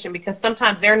your addiction, because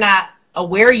sometimes they're not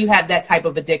aware you have that type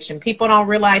of addiction. People don't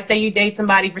realize, say you date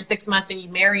somebody for 6 months and you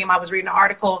marry him. I was reading an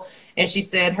article and she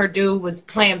said her dude was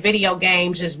playing video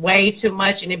games just way too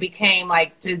much, and it became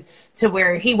like to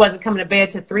where he wasn't coming to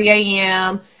bed till 3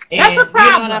 a.m. That's a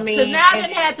problem. You know what I mean? Because now I And-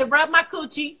 done had to rub my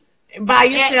coochie by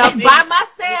yourself. and by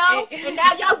myself, and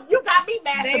now you got me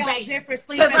They on masturbating. different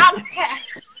sleep. 'Cause I'm-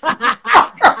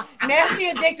 Now she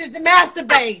addicted to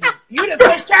masturbating. You done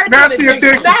pushed her Now to she the addiction.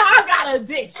 addicted. Now I got an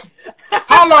addiction.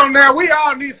 Hold on now. We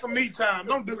all need some me time.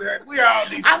 Don't do that. We all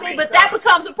need some I mean, me but time. that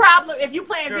becomes a problem if you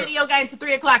playing Yeah. video games at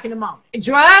 3:00 in the morning.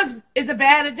 Drugs is a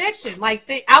bad addiction. Like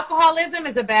alcoholism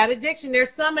is a bad addiction. There's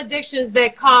some addictions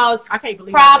that cause I can't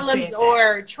believe I just problems said that.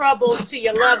 or troubles to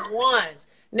your loved ones.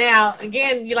 Now,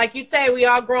 again, like you say, we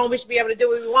all grown. We should be able to do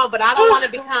what we want. But I don't want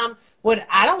to become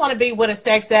I don't want to be with a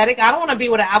sex addict. I don't want to be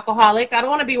with an alcoholic. I don't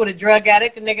want to be with a drug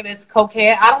addict, a nigga that's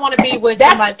cocaine. I don't want to be with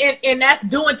somebody. And that's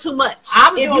doing too much.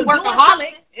 I'm If doing you workaholic,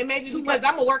 something- and maybe too because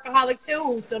much. I'm a workaholic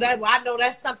too, so that I know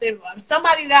that's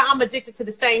somebody that I'm addicted to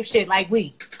the same shit like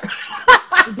weed.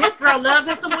 This girl loves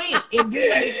her some weed. But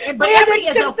We Ebony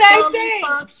is addicted to a the same fully thing.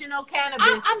 functional cannabis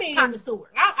I mean, connoisseur.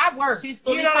 I work. She's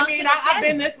fully you know what I mean? functional I've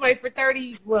been this way for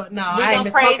 30. Well, no, We I ain't gonna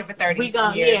been praise- smoking for 30 we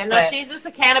gonna, years. yeah, no, but, she's just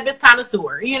a cannabis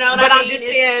connoisseur. You know what but I I'm mean? just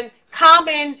It's- saying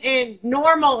common and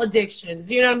normal addictions.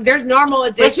 You know, there's normal But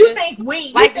addictions. you think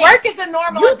weed, like work is a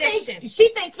normal you addiction. think, she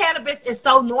think cannabis is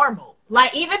so normal.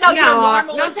 Like even though you're No,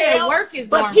 normal no, as saying hell, work is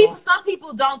but normal. some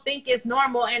people don't think it's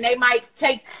normal, and they might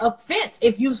take offense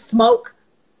if you smoke.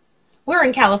 We're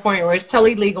in California where it's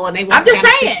totally legal, and they want I'm just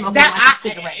cannabis saying smoking that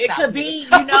like cigarettes it out could here. be,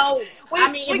 So- you know. I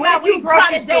mean, we what got if you food try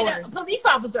grocery to date stores. a police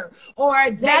officer or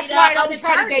date That's why I don't an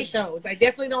try to attorney date those. I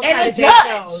definitely don't and try a to date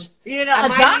judge? those. You know, I a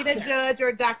might need a doctor. judge or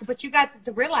a doctor, but you got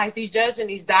to realize these judges and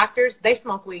these doctors, they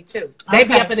smoke weed too. They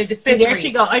be Okay. up in the See, dispensary. there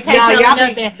she go. I can't No, tell y'all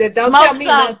me be- nothing. don't Smoke tell me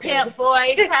some, nothing. pimp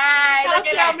voice. Hi, Don't look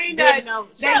at tell that. me Big nothing. nose.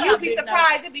 Then Shut you'd up, be big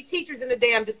surprised. It'd be teachers in the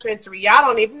damn dispensary. Y'all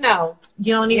don't even know. nose.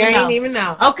 You don't You even know. ain't even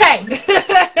know. Okay.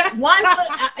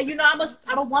 You know,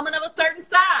 I'm a woman of a certain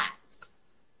size,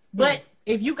 but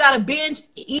if you got a binge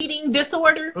eating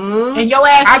disorder and your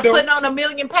ass I is do. putting on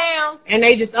 1,000,000 pounds, And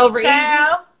they just overeat.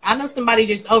 child, I know somebody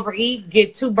just overeat,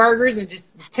 get 2 burgers, and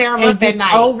just tear them and up at you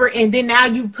night. over, and then now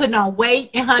you putting on weight,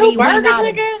 and honey, 2 burgers, not,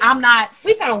 nigga? I'm not.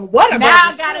 We talking what Now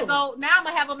about I gotta go. Now I'm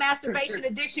gonna have a masturbation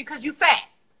addiction because you fat.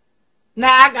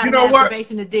 Now I got You a know what?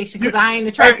 masturbation addiction because I ain't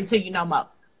attracted to you no more.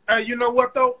 Hey, you know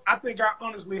what though? I think I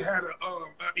honestly had a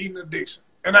eating addiction,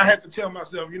 and I had to tell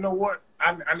myself, you know what?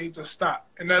 I need to stop.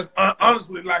 And that's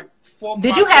honestly like 4 Did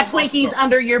months. you have 4 months Twinkies ago.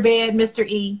 under your bed, Mr.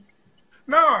 E?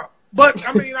 No, but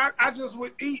I mean, I just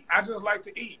would eat. I just like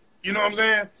to eat. You know what I'm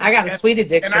saying? I got a And- sweet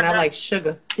addiction. and I got- like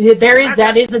sugar.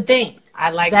 That is a thing. I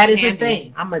like That is candy. a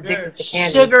thing. I'm addicted to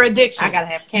candy. Sugar addiction. I gotta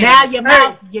have candy. Now your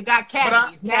mouth, you got I-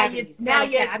 cavities. Now Cavities. you I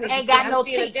need to ain't see- got I'm no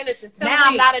seeing a teeth. dentist in 2 Now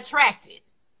I'm weeks. not attracted.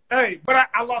 Hey, but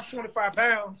I lost 25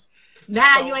 pounds.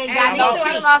 Now So, you ain't Hey, got me no too.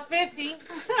 I teeth. lost 50.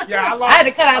 Yeah, I I lost. had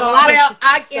to cut out a lot of Well,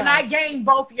 stuff. I gained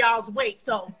both y'all's weight,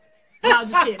 so no, I'm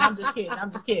just kidding.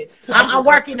 I'm just kidding. I'm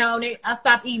working on it. I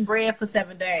stopped eating bread for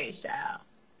 7 days, child.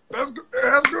 That's good.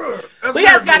 That's good. That's We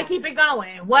real just got to good. keep it going.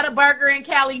 What a burger in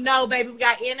Cali, no, baby. We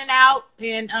got In-N-Out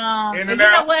and and you know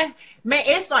In-N-Out. what, man?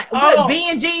 It's like Oh.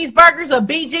 B&G's burgers or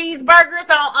BG's burgers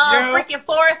on Yeah. freaking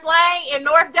Forest Lane in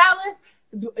North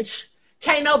Dallas.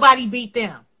 Can't nobody beat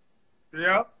them.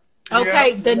 Yeah. Okay,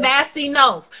 Yeah. the nasty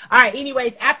no. All right,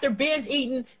 anyways, after binge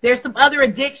eating, there's some other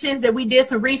addictions that we did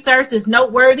some research that's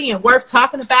noteworthy and worth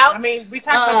talking about. I mean, we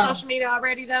talked about social media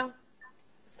already, though.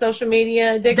 Social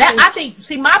media addiction. That I think.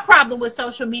 See, my problem with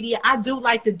social media, I do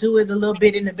like to do it a little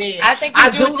bit in the bed. I think you I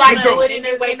do do it like too do much. it in And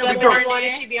you wake the up in the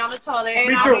morning, she be on the toilet. and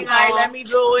Me I'll too. be like, let me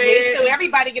do it. Me too.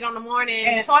 Everybody get on the morning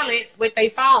And- toilet with their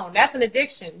phone. That's an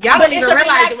addiction. Y'all But don't even it's a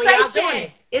realize it when y'all relaxation. doing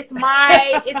it. It's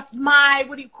my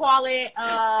what do you call it?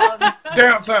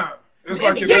 Downtime. It's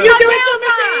like It's your your do downtime. it too, Mr.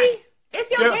 downtime. E? It's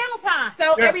your Yeah. downtime.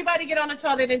 So Yeah. everybody get on the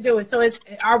toilet and do it. So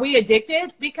are we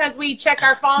addicted because we check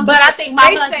our phones? But I think my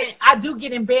They husband, say- I do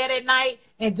get in bed at night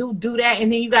and do that,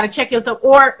 and then you got to check yourself.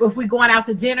 Or if we're going out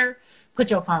to dinner, put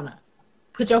your phone up.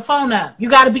 Put your phone up. You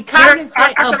got to be cognizant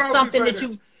I can of honestly something say that that.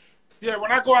 you. Yeah,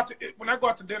 when I go out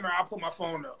to dinner, I put my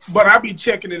phone up, but I be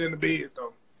checking it in the bed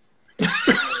though.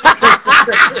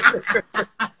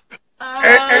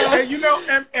 And you know,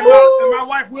 and my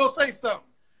wife will say something.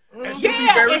 And she'll be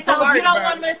Yeah, very and so polite you don't about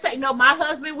want me to say no. My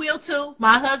husband will too.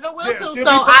 My husband will Yeah, too. she'll So be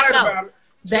polite I know about it.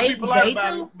 She'll be polite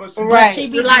about do. it, but Right. She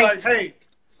be she'll like, hey,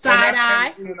 side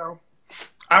eye. you know,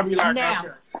 I'll be like, Now. okay.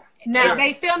 Now,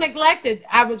 They feel neglected.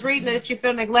 I was reading that you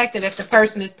feel neglected if the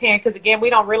person is paying, because again, we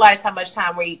don't realize how much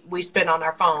time we spend on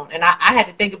our phone. And I had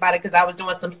to think about it because I was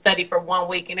doing some study for 1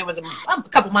 week, and it was a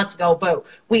couple months ago. But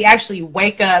we actually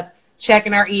wake up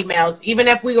checking our emails. Even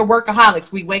if we were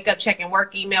workaholics, we wake up checking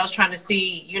work emails, trying to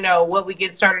see, what we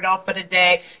get started on for the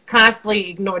day. Constantly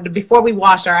ignoring before we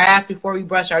wash our ass, before we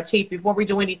brush our teeth, before we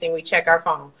do anything, we check our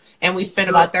phone, and we spend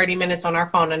about 30 minutes on our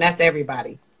phone, and that's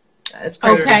everybody. That's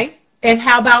crazy. okay. And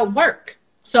how about work?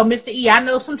 So, Mr. E, I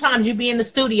know sometimes you be in the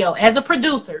studio as a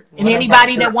producer, and Whatever.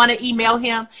 anybody that want to email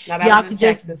him, Now, that y'all was in can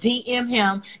just Texas. DM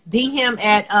him. DM him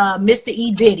at Mr.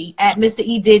 E Diddy, at Mr.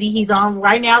 E Diddy. He's on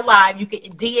right now live. You can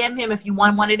DM him if you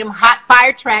want one of them hot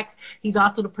fire tracks. He's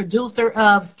also the producer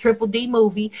of Triple D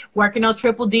movie, working on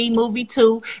Triple D movie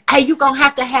 2. Hey, you gonna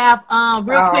have to have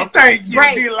real quick. Thank you,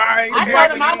 break. D-Line. I Yeah,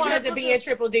 told him but I you- wanted to be in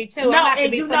Triple D too. No, I have to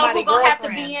and be you know somebody's who gonna have to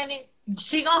girlfriend. be in it?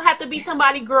 She gonna have to be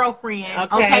somebody's girlfriend.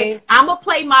 Okay. Okay. I'm gonna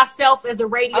play myself as a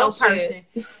radio Oh, shit.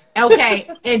 person. Okay.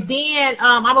 And then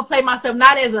I'm gonna play myself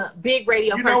not as a big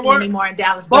radio You know person what? anymore in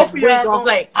Dallas, Both but of we y'all gonna gonna-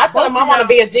 play. I told him Both I of want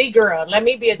to y'all- be a D girl. Let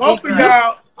me be a D Both of girl.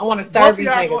 y'all, I want to both serve of these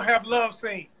y'all niggas. gonna have love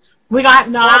scenes. We got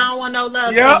no, I don't want no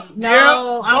love. Yep, scene. No, yep.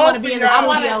 I want to Both be of in the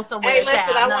y'all. studio somewhere. Hey, listen,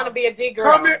 child. I No. want to be a D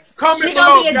girl. Comment She below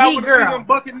gonna be if a y'all D want to see girl. them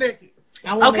bucket naked.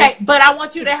 I wanna Okay, but I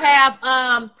want you to have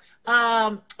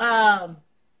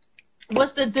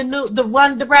what's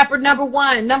the rapper number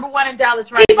one in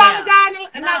Dallas right T-Baller now? died.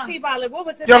 No. Not T-Baller. What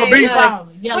was his Yellow name? Beezy. Yellow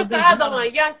What's the Beezy, other hold on.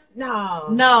 one? Young? No.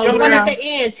 No, Yellow The one Beezy. at the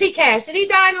end. T-Cash. Did he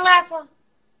die in the last one?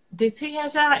 Did T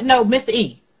have shot? No, Mr.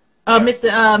 E. He Mr.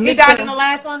 died in the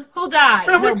last one? Who died?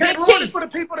 Man, No, we Big can't ruin it Chief. for the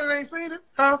people that ain't seen it,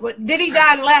 huh? What, did he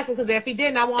die in the last one? Because if he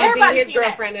didn't, I want to Everybody be his seen that.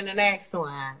 girlfriend in the next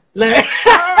one.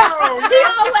 Oh, She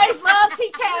always loved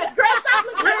T Cash. Girl, stop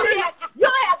looking at Really? that.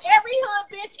 You'll have every hood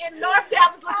bitch in North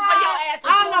Dallas looking for your ass.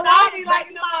 I don't know why he like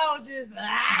them all just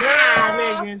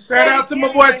niggas. Shout out to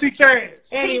my boy T Cash.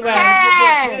 Anyway,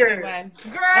 Cash. anyway. I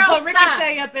Girl, put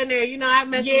Ricochet up in there. You know, I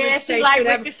mess Yeah, with she Ricochet like too.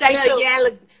 That Ricochet little too. Yeah,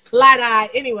 look light-eyed.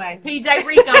 Anyway. PJ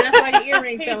Rico. That's why the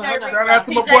earrings fell. PJ Hold on. Shout out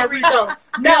to my PJ boy Rico. Rico.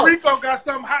 No. Rico got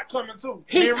something hot coming too. Me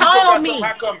He and Rico told got me. something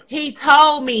hot coming. He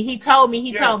told me.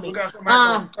 Yeah, we got some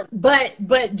hot coming.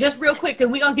 But just real quick,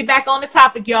 and we're gonna get back on the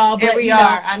topic, y'all. But Yeah, we you are.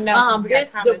 know, I know, 'cause we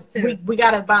got comments, too. we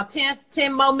got about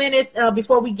 10 more minutes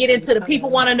before we get into the people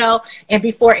want to know, and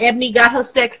before Ebony got her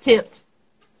sex tips.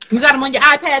 You got them on your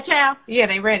iPad, child? Yeah,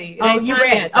 they ready. It Oh, ain't you time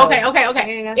ready? yet, though. Okay. Ain't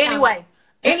got time.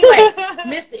 Anyway,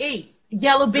 Mr. E,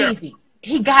 Yellow Beezy,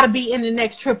 he got to be in the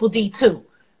next Triple D too.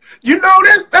 You know,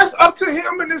 that's up to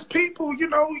him and his people. You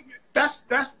know, that's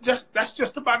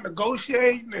just about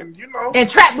negotiating, and you know. And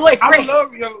Trap Boy I would Fred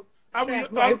love Yellow. I Trap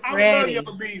would Boy love Freddy.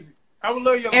 Yellow Beezy. I would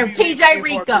love Yellow and Beezy. PJ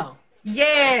Rico.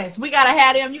 Yes, we gotta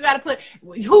have them. You gotta put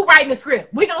who writing the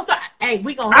script. We gonna start. Hey,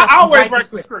 we gonna help I you always write write the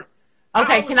script. script.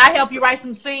 Okay, can I help you write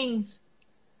some scenes?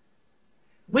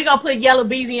 We gonna put Yellow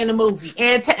Beezy in the movie,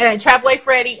 and Trapway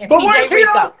Freddy and But what PJ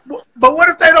Rico. But what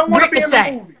if they don't want to be in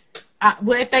Ricochet. the movie?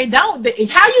 Well, if they don't,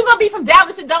 how you gonna be from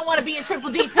Dallas and don't want to be in Triple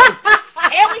D too?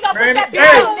 And we gonna put that Hey,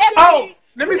 bitch on Netflix.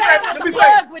 let We me gotta say, have let the me say.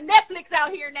 plug with Netflix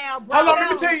out here now, bro. Hold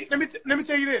on, let me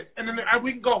tell you this, and then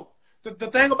we can go. The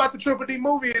thing about the Triple D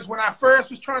movie is when I first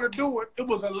was trying to do it, it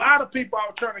was a lot of people I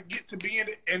was trying to get to be in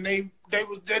it, and they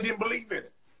didn't believe in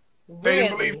it. They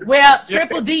didn't believe it. Well,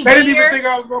 Triple D They didn't even here. think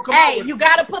I was gonna come out Hey, with you it.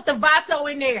 gotta put the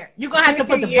Vato in there. You gonna have to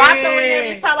put the Yeah. Vato in there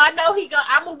this time. I know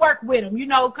I'm gonna work with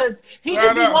him, cause he just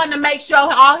Right be on. wanting to make sure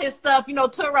all his stuff,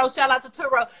 Turo, shout out to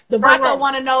Turo. The Right Vato on.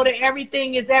 want to know that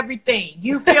everything is everything.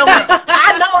 You feel me?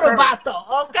 I know the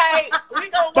Vato, okay? We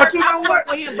gonna But work, you know I'm what?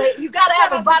 with him, but you gotta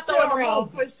have a Vato in the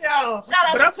movie. for sure. Shout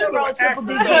But I'm out to dealing Turo, with Triple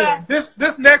D. actors.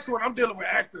 This next one, I'm dealing with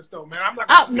actors though, man. I'm not.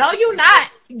 Oh, no, you not.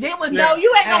 Then when Yeah. no,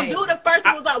 you ain't gonna Hey. do the first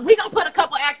one. We gonna put a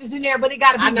couple actors in there, but it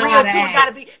gotta I be know real how too. to It act.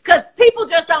 gotta be because people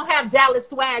just don't have Dallas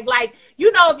swag. Like,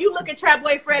 if you look at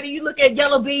Trapway Freddy, you look at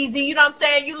Yellow Beezy, you know what I'm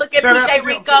saying? You look at Shout out PJ to them,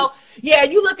 Rico. too. Yeah,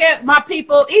 you look at my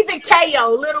people, even KO,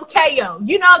 little KO.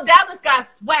 Dallas got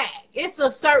swag. It's a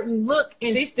certain look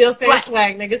and She's still saying swag.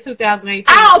 swag, nigga. It's 2018.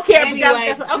 I don't care if Anyway,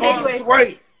 Dallas got swag. Okay, Sway.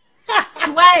 anyway.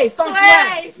 Sway, from Sway,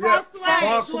 swag. from Yeah. Sway.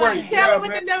 From Sway. Tell Yeah, her what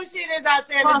man. the new shit is out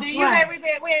there. From You Sway.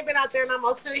 know, we ain't been out there in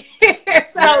almost 2 years.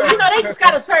 So, Yeah. they just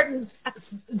got a certain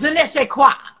je ne sais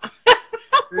quoi.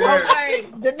 Yeah. Okay.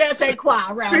 Je ne sais quoi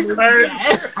around She here. crazy.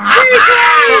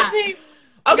 Crazy.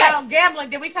 Okay. Now, gambling.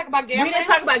 Did we talk about We gambling? didn't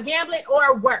talk about gambling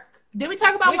or work. Did we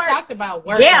talk about We work? talked about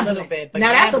work Gambling. a little bit, but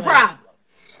Now that's a gambling- problem.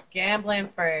 Gambling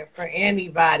for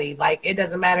anybody, like it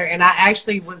doesn't matter. And I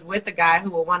actually was with a guy who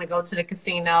would want to go to the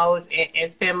casinos and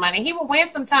spend money. He would win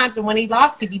sometimes, and when he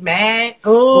lost, he'd be mad.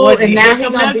 Oh, Boy, and now he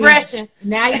come gonna to be aggression.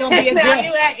 now he gonna be now you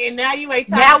aggressive. now you ain't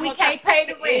Now talking we about can't pay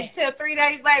the rent. until 3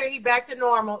 days later he back to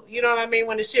normal. You know what I mean?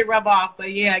 When the shit rub off.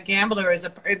 But yeah, a gambler is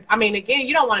I mean, again,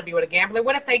 you don't want to be with a gambler.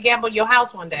 What if they gamble your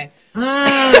house one day?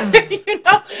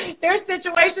 There's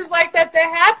situations like that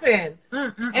happen.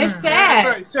 It's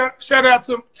sad. Say,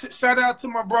 shout out to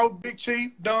my bro Big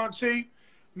Chief, Don Chief.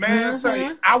 Man,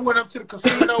 say I went up to the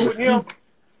casino with him.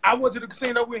 I went to the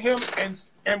casino with him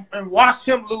and watched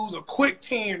him lose a quick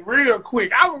 10 real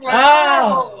quick. I was like, I'm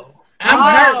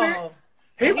Oh.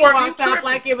 He He wasn't walked off tripping.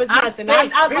 like it was I'm nothing.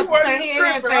 sick. I was He about to wasn't say it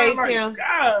didn't tripping. I was face like, him.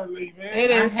 golly, man. It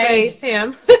didn't I hate face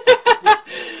him.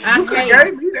 You could have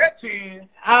gave me that 10.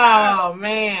 Oh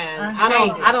man, I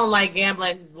hate it. I don't like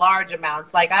gambling large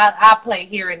amounts. Like I play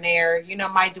here and there.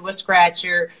 Might do a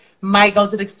scratcher. Might go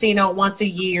to the casino once a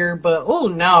year, but oh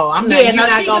no, I'm not. You're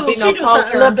not gonna be no she do poker.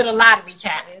 a little bit of lottery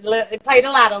chat. Play the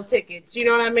lotto tickets. You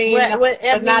know what I mean?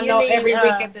 But not no every week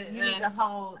at you need to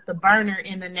hold the burner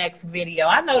in the next video.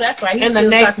 I know that's right. He's in the still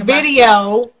next talking about-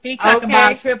 video. He talking okay?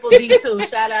 about Triple D too.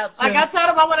 Shout out to Like I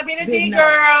told him, I want to be the Big D no.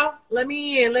 girl. Let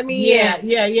me in. Let me in.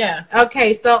 Yeah.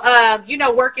 Okay, so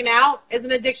working out is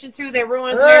an addiction too that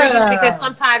ruins marriages because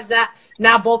sometimes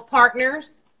now both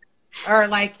partners are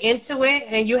like into it,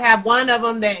 and you have one of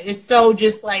them that is so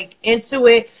just like into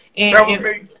it, and That was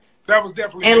me. That was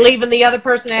definitely and me. leaving the other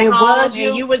person at It home, was you?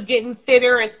 and you was getting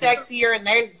fitter and sexier, and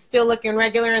they're still looking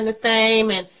regular and the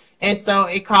same, and so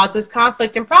it causes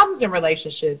conflict and problems in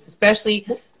relationships, especially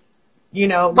But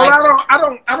like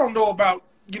I don't know about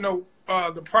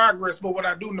the progress, but what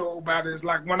I do know about it is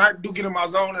like when I do get in my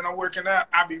zone and I'm working out,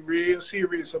 I be real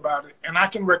serious about it, and I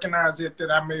can recognize it that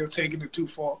I may have taken it too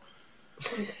far.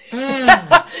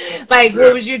 like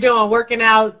what was you doing? Working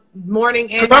out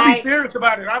morning and Cause I be night? serious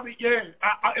about it.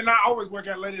 I always work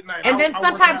out late at night. And then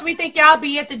sometimes we think y'all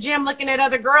be at the gym looking at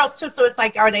other girls too. So it's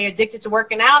like, are they addicted to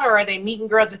working out, or are they meeting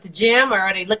girls at the gym, or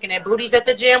are they looking at booties at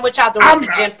the gym? What y'all doing at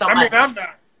the gym so much? I'm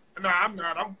not. No, I'm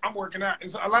not. I'm working out.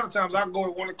 And so a lot of times I go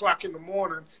at 1 o'clock in the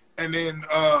morning and then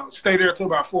stay there till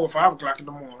about 4 or 5 o'clock in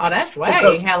the morning. Oh, that's way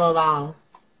Because- hella long.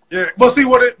 Yeah, but see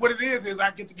what it is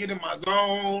I get to get in my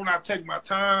zone. I take my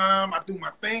time. I do my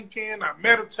thinking. I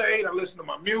meditate. I listen to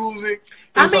my music.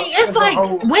 It's like,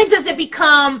 when does it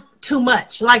become too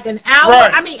much? Like an hour?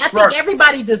 Right, I think right.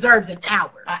 everybody deserves an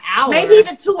hour. An hour, Maybe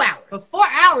even 2 hours. but 4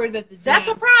 hours at the gym. That's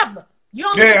a problem. You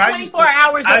only get 24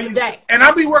 hours of the day. And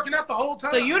I be working out the whole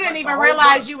time. So you didn't Like, even the whole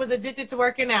realize time. you was addicted to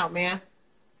working out, man.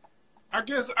 I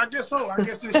guess so. I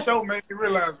guess this show made me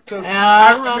realize it because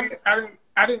Uh-huh.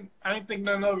 I didn't think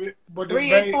none of it. But 3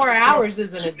 this and babe, 4 hours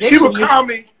is an She addiction. would call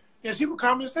me. Yeah, she would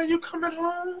call me and say, "You coming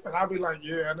home?" And I'd be like,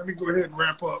 "Yeah." Let me go ahead and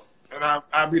wrap up, and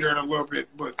I'll be there in a little bit.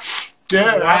 But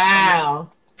yeah, Wow.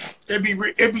 it'd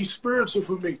be spiritual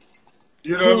for me.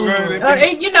 You know what I'm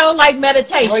saying? Like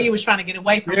meditation. Or you was trying to get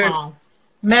away from Yeah. home.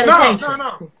 Meditation.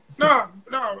 No.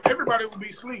 No, everybody would be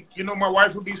asleep. You know, my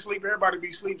wife would be asleep. Everybody would be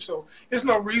asleep. So it's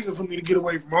no reason for me to get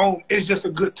away from home. It's just a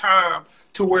good time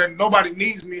to where nobody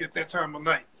needs me at that time of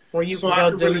night. Where you So can I go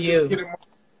can do really you. just get in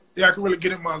my, I can really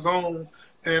get in my zone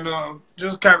and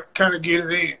just kind of get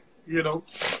it in, you know.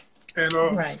 And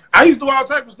Right. I used to do all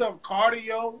type of stuff,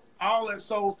 cardio, all that.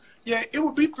 So yeah, it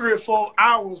would be 3 or 4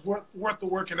 hours worth of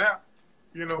working out,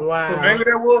 you know. Wow. But maybe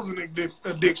that was an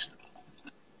addiction.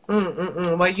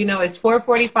 Well, you know, it's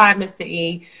 4:45, Mr.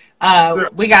 E.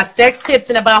 We got sex tips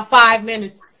in about 5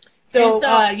 minutes. So, And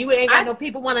so, you ain't got no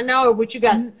people want to know or what you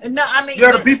got? No, I mean.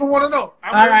 Yeah, the people want to know.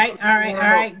 All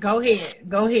right. Go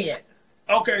ahead.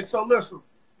 Okay, so listen.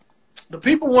 The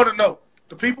people want to know.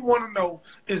 The people want to know,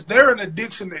 is there an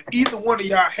addiction that either one of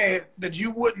y'all had that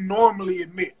you wouldn't normally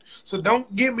admit? So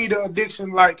don't give me the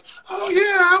addiction like, oh,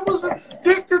 yeah, I was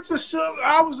addicted to sugar.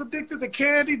 I was addicted to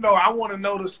candy. No, I want to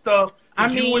know the stuff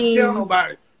that you wouldn't tell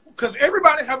nobody. Because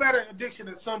everybody have had an addiction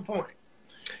at some point.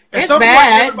 At It's some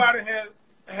bad. point, everybody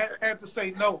had to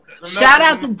say no. Shout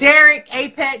out to Derek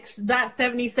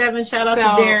Apex.77. Shout out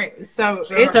to Derek. So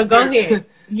Go ahead.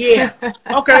 Yeah.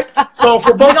 Okay, so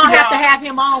for both We're going to have to y'all- have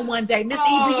him on one day. Mr.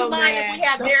 E, do you mind man. if we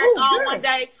have Oh, Derek on yeah. one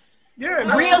day? Yeah,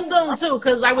 no. Real soon, too,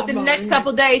 because like within the I'm next on.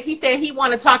 couple days, he said he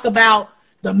want to talk about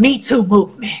the Me Too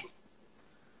movement.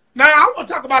 Nah, I want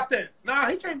to talk about that. Nah,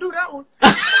 he can't do that one.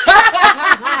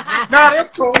 Nah, that's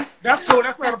cool. That's cool.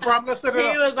 That's not a problem. Let's set He it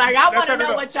up. was like, I Let's want to set it know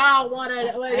up. what y'all want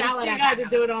to. What y'all she wanna got to know.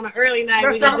 do it on an early night.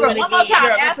 Let's We gonna set it do it up. One more again. time. Yeah,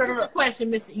 let's Ask set us it the up.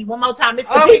 question, Mr. E. One more time. Mr.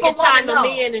 Oh, we People can want chime to them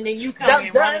know. in and then you come Dun,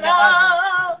 in. dun, running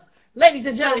about. dun. Ladies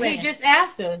and So gentlemen, he just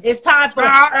asked us. it's time for Nah,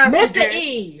 I'll ask Mr. again.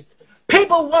 E's.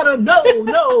 People want to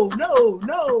know,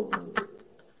 no.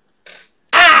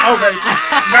 Okay.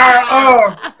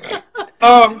 Now,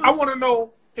 I want to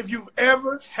know if you've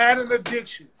ever had an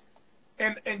addiction,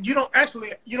 and you don't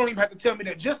even have to tell me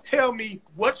that. Just tell me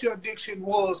what your addiction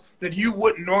was that you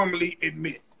wouldn't normally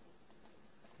admit.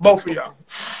 Both of y'all.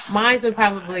 Mine would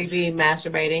probably be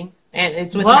masturbating, and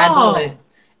it's with Whoa. my bullet,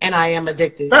 and I am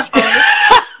addicted. That's fine.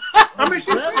 I mean,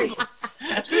 she's single.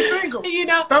 She's single. You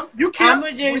know, You can't. I'm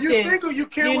When addicted. you're single, you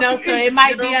can't. You know, so it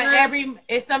might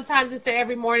be sometimes it's an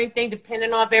every morning thing,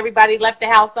 depending on if everybody left the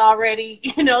house already.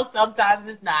 You know, sometimes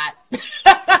it's not.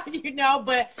 You know,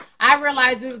 but I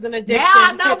realized it was an addiction.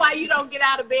 Now I know why you don't get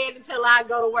out of bed until I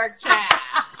go to work, child.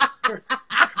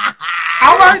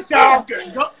 All right, y'all.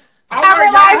 Go. All I right,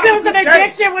 realized y'all it was an have a good day.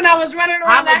 addiction when I was running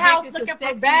around the house addicted to looking for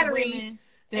sexy batteries. women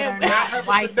that are not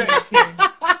wife Hey. material.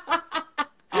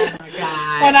 Oh my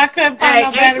God. When I couldn't find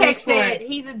no batteries Apex for said it.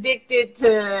 he's addicted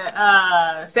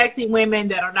to sexy women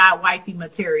that are not wifey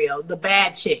material, the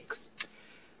bad chicks.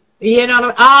 You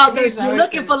know, you're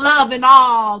looking for love in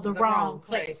all the wrong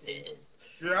places.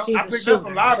 Yeah, She's I a think that's a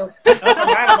shooter. lot of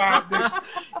our addiction.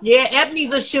 Yeah,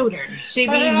 Ebony's a shooter. She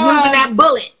be using Yeah. that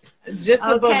bullet. Just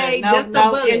the Okay, bullet, just the no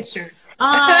bullet. insurance.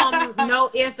 No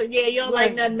answer. Yeah, you don't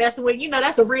like nothing messing with. You know,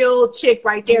 that's a real chick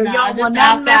right there. Nah, you don't just want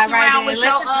nothing outside messing right around there, with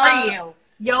unless your it's real.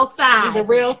 Your size. The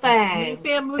real You thing.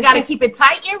 feel me? We got to keep it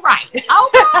tight and right.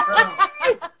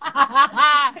 Okay.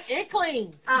 And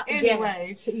clean. Anyway,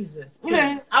 Yes. Jesus.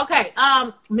 Yeah. please. Okay.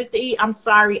 Mr. E, I'm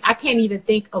sorry. I can't even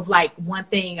think of like one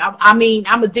thing. I mean,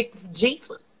 I'm addicted to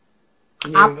Jesus.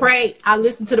 I pray. I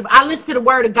listen to the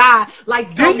word of God. Like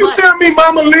so Didn't you much. tell me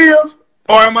Mama lived,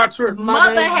 or am I tripping?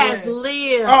 Mother has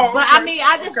lived, Oh, but okay, I mean,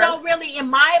 I just okay. don't really. In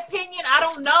my opinion, I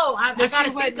don't know. I But gotta she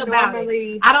think wouldn't about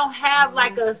normally- it. I don't have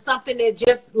like a something that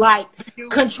just like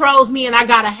controls me, and I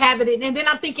gotta have it. And then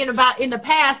I'm thinking about in the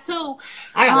past too.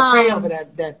 I gotta pray Um, over that.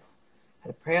 I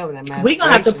gotta pray over that. We're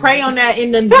gonna have to masturbation. pray on that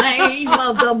in the name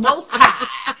of the Most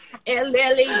High. And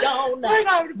Lily don't know. We're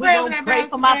gonna We're pray over gonna that pray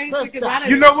for my masturbation, 'cause sister. I done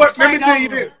You know what? Let me prayed tell you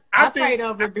over this. it. I I think- prayed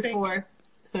over I it think- before.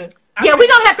 Yeah, we're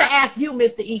gonna have to ask you,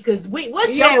 Mr. E, because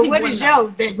what's Yeah, your what people is know? your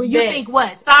that- Well, you that- think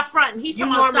what? Stop fronting. He's You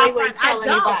talking about normally stop wouldn't fronting. I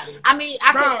tell don't. anybody. I mean,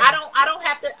 No. I don't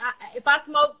have to.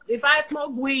 If I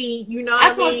smoke weed, you know, I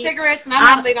what smoke mean? cigarettes, and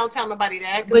I normally don't tell nobody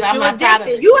that. 'Cause But I'm you not proud of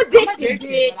addicted. it. You I'm addicted, but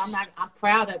bitch. I'm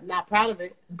not proud of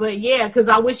it. But yeah, because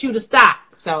I wish you to stop.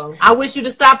 So I wish you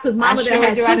to stop because Mama sure done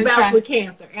had do. I 2 done bouts tried. with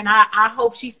cancer, and I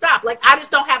hope she stopped. Like I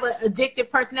just don't have an addictive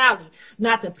personality.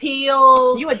 Not to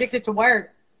pills. you addicted to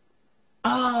work.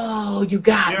 Oh, you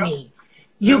got Yeah. me.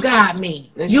 You got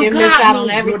me. And You she missed got out on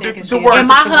me. everything. addicted 'cause to she work. And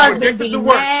my addicted to work. husband addicted be to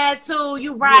work. mad too.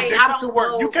 You right. addicted I don't to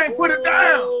work. know. You can't put it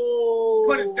down.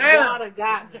 Put it down. Y'all done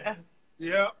got me.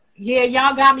 Yeah. Yeah,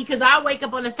 y'all got me because I wake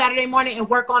up on a Saturday morning and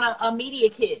work on a media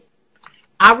kit.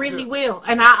 I really will.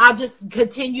 And I'll just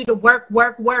continue to work.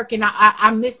 And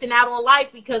I'm missing out on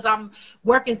life because I'm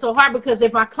working so hard because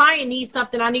if my client needs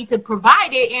something, I need to provide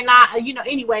it. And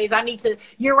anyways, I need to,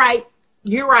 you're right.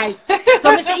 You're right.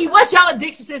 So, Mr. E, what's your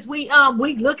addiction? Since we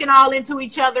looking all into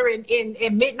each other and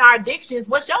admitting our addictions,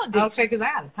 what's your addiction? Okay, because I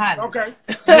had a potty. Okay.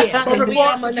 Yeah, But we before-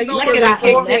 I'm gonna you know look what, at our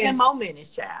before- 11 more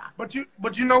minutes, child. But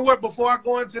you know what? Before I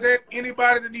go into that,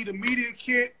 anybody that need a media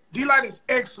kit, D-Light is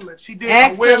excellent. She did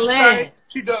Excellent. a website.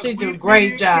 She does She do media great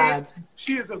kits. jobs.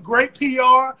 She is a great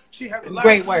PR. She has a lot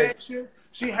Great of work. connections.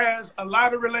 She has a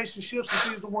lot of relationships, and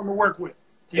she's the one to work with.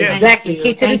 Yeah. Exactly. you.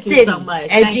 Key to the Thank you city so much. at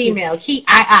Thank you. Gmail. Key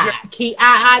II.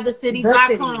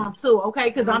 KeyIIthecity.com too, okay?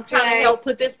 Because I'm trying to Okay. help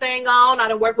put this thing on. I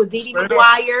done work with Dee Dee Straight up.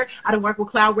 McGuire. I done work with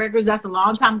Cloud Records. That's a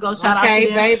long time ago. Shout out to Okay,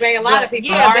 them. baby. A lot But, of people.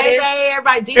 yeah, artists. baby,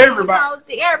 everybody. Dee Dee,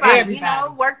 Everybody. You know, everybody. You Everybody.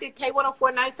 know, worked at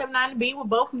K104 97.9 B with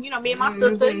both, you know, me and my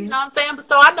sister. You know what I'm saying? But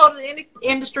so I know that in the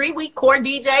industry, we core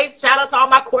DJs. Shout out to all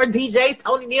my core DJs,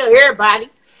 Tony Neal, everybody.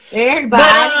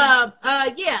 Everybody.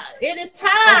 But yeah, it is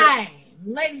time,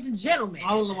 ladies and gentlemen.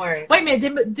 Oh, Lord. Wait a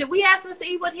minute, did we ask Mr.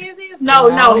 E what his is? No,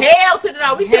 No. hell to the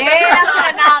no. We said Hell to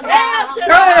the no, Hell to the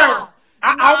Damn. no.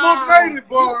 I No. almost made it,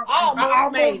 boy.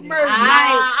 Almost made it. it. Nah,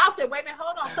 Right. I said, wait a minute,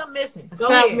 hold on, something missing. Go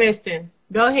Something ahead. missing.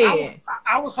 Go ahead.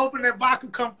 I was hoping that Bach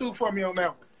could come through for me on that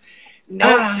one.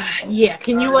 No. Yeah,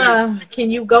 can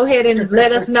you go ahead and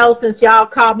let us know, since y'all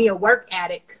called me a work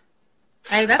addict?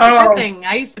 Hey, that's a good thing.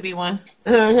 I used to be one.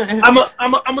 I'm gonna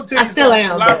tell you. I still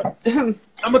something. am.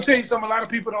 I'm gonna tell you something. A lot of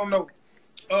people don't know.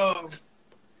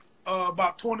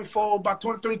 About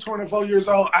 23, 24 years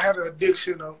old, I had an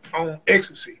addiction on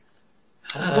ecstasy.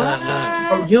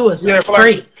 You was Yeah, a for like-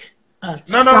 freak. A No,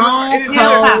 stone it didn't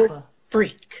cold happen.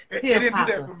 freak. It didn't do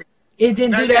that for me. It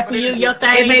didn't do that for you, your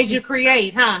thing. It made you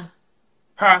create, huh?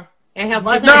 Huh? It helped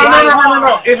Was you it?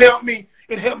 No. It helped me.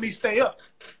 It helped me stay up.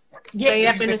 stay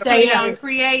up in the Stay studio up. and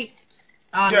create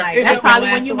all Yeah, night. it That's helped me probably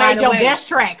when you made your away. best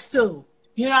tracks too.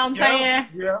 You know what I'm saying?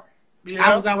 Yeah.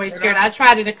 I was always scared. I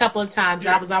tried it a couple of times.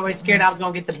 I was always scared I was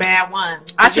gonna get the bad one.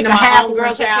 I You took know, a my half own one,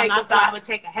 girls would child, take and I it, so I thought- would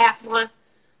take a half one.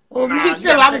 Well, Nah, me you too.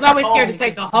 gotta I was take always a scared whole to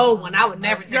take a whole one. I would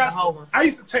never take a whole one. I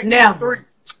used to take Never. 3.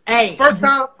 Hey,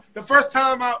 The first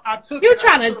time I took You it,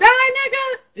 trying to I took- die,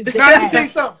 nigga? Now, let me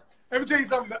tell you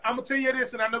something. I'm gonna tell you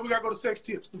this, and I know we gotta go to sex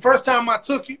tips. The first time I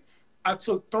took it, I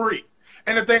took 3.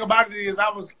 And the thing about it is, I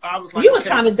was like, you was okay.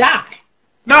 trying to die.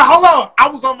 Now hold on, I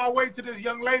was on my way to this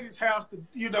young lady's house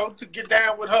to get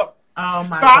down with her. Oh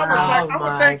my So I was god. like, Oh I'm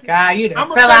gonna my take it. God, you done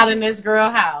I'ma fell take out it. in this girl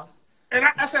house. And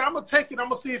I said, I'm gonna take it. I'm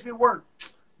gonna see if it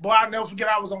worked. Boy, I'll never forget.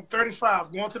 I was on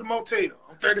 35, going to the motel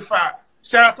on 35.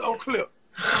 Shout out to Oak Cliff.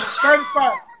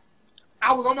 35.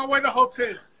 I was on my way to the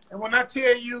hotel, and when I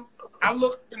tell you, I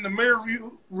looked in the the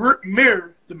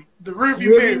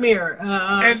rearview mirror,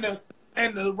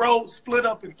 and the road split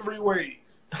up in 3 ways,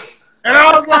 and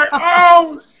I was like,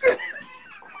 oh shit!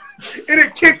 And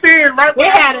it kicked in right when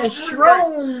It I had a was on the freeway.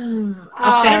 shroom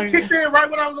Oh, effect. It kicked in right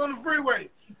when I was on the freeway.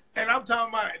 And I'm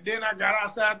talking about, then I got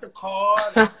outside the car,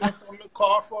 and I sat on the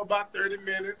car for about 30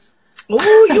 minutes.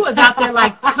 Ooh, you was out there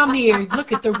like, come here,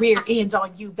 look at the rear end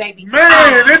on you, baby.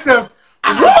 Man, it just,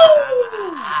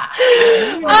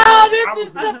 Oh, this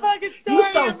is the fucking story You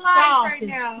so of life soft right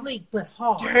and now. sleek, but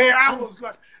hard. yeah, I was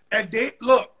like, and then,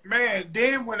 look, man,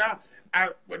 then when I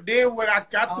got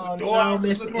to Oh, the door, I no,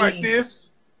 was Mr. looking E. like this.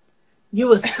 You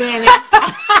was spinning.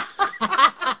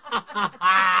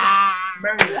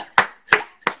 Man.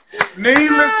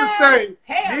 Needless to say,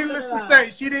 Hell needless no. to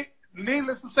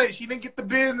say, she didn't get the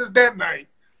business that night.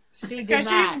 She did Because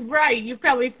not. you right, you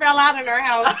probably fell out in her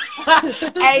house.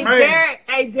 Hey,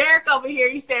 Man. Derek over here,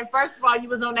 he said, first of all, you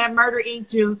was on that Murder Inc.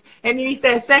 juice. And then he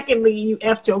said, secondly, you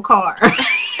effed your car. I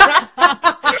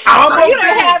So you almost didn't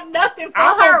did. have nothing for I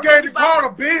her. almost gave the car to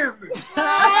business.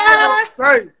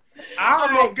 I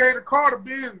almost gave the car to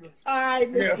business. All right,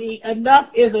 Miss Yeah. E, enough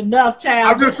is enough,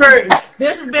 child. I'm just saying.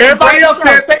 This has been Everybody a great else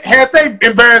show. had they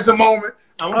embarrassing moment.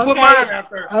 I'm gonna put mine out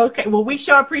there. Okay, well, we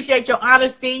sure appreciate your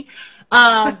honesty.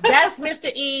 That's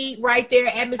Mr. E right there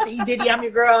at Mr. E Diddy. I'm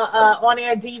your girl, On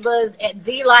Air Divas at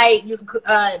D-Light. You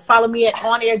can follow me at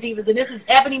On Air Divas. And this is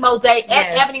Ebony Mosaic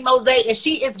at Yes. Ebony Mosaic. And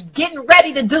she is getting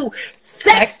ready to do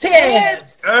sex Sex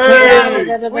tips. Hey.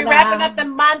 We're wrapping up the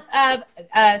month of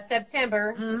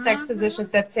September, Sex Position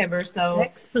September. So,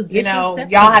 Sex position you know,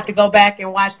 September. y'all have to go back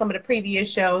and watch some of the previous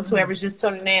shows, whoever's just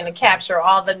tuning in, to capture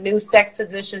all the new sex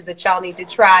positions that y'all need to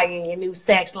try in your new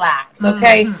sex lives,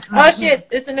 okay? Oh, shit,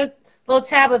 it's a new little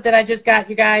tablet that I just got,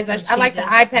 you guys. I like the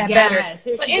iPad Yes, better.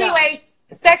 here So she anyways,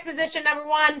 sex position number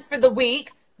 1 for the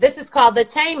week. This is called the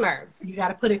Tamer. You got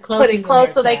to put it close. Put it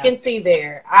close so they can see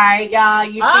there. All right, y'all.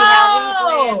 You see how he's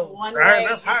laying Oh. one Right, way,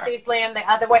 that's you hot. see he's laying the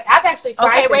other way. I've actually tried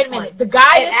Okay, this wait a one. minute. The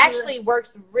guy It is actually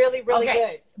works really, really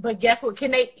good. But guess what?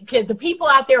 Can the people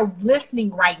out there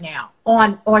listening right now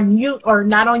on you, or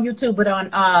not on YouTube, but on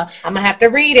I'm gonna have to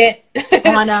read it.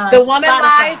 on the woman Spotify.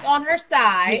 lies on her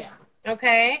side. Yeah.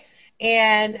 Okay.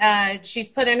 And she's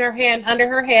putting her hand under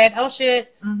her head. Oh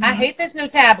shit! I hate this new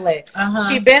tablet.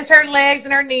 She bends her legs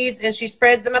and her knees, and she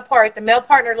spreads them apart. The male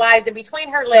partner lies in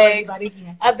between her legs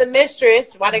of the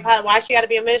mistress. Why they call it? Why she got to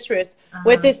be a mistress?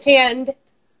 With his hand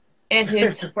and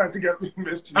his. Why's he got to be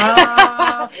mistress?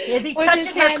 Is he with touching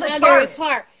his her hand under clitoris? his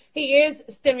heart. He is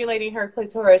stimulating her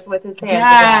clitoris with his hand.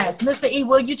 Yes, Mr. E.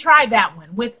 Will you try that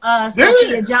one with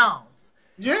Sophia Jones?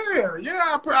 Yeah,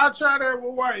 I try that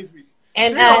with wifey.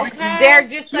 And Derek,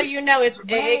 just so you know, it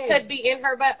could be in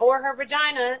her butt or her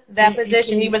vagina. That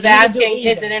position he was asking,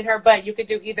 is it in her butt? You could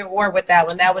do either or with that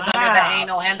one. That was under the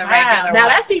anal and the regular. Now one.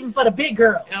 that's even for the big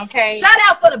girls. Okay. Shout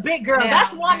out for the big girls. Now,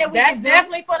 that's one that we That's can do.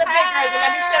 definitely for the big girls. But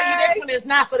let me show you this one is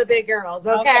not for the big girls.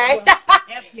 Okay. well,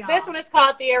 F y'all. This one is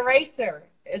called the eraser.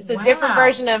 It's a different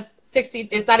version of 60.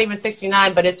 It's not even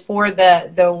 69, but it's for the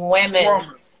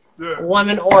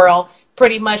woman oral.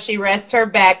 Pretty much, she rests her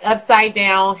back upside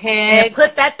down, head, and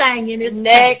put that thing in his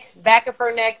neck, face. back of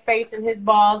her neck, facing his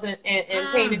balls and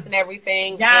penis and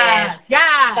everything. Yes, and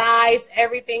yes. thighs,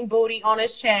 everything, booty on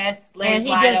his chest, legs And he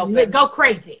wide just open. go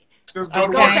crazy. Just go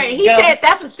Okay. to Okay, he said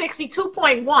that's a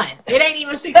 62.1. It ain't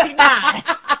even 69.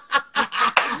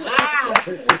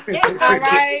 All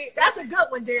right. That's a good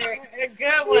one, Derek. A good He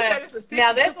said one. it's a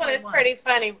Now this one is 62.1. pretty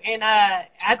funny, and I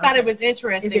thought it was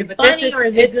interesting. Is it but funny this or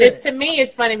is is it it's good? to me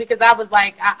it's funny because I was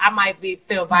like I might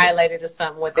feel violated or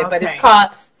something with it, but it's Okay. called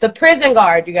the prison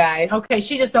guard, you guys. Okay,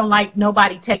 she just don't like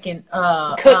nobody taking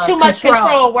Too much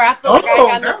control where I feel like I ain't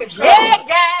got no that's control. Yeah,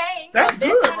 gang. That's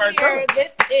This good one right here, there.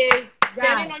 this is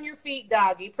standing Guys. on your feet,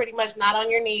 doggy. Pretty much not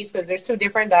on your knees because there's two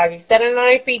different doggies. Standing on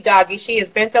your feet, doggy. She is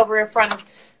bent over in front of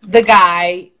the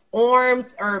guy.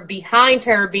 Arms are behind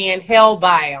her, being held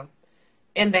by him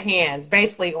in the hands,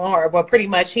 basically. Well, pretty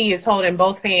much he is holding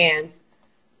both hands.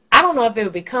 I don't know if it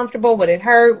would be comfortable. Would it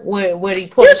hurt? Would he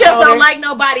pull You the just shoulder? don't like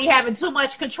nobody having too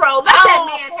much control. Let that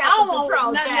man have some control,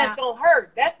 want nothing child. that's gonna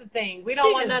hurt. That's the thing. We don't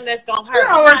She want just- nothing that's gonna She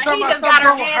hurt. always He talking about just got her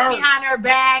something hands hurt. behind her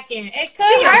back, and It she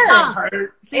could a hurt. punk.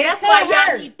 Hurt. See, It that's could why hurt.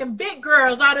 y'all need them big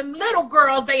girls. All them little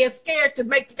girls, they are scared to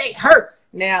make they hurt.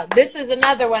 Now this is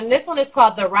another one. This one is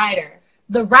called the rider.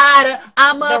 The rider,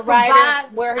 I'm The a rider, provide.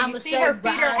 where I'm you a see her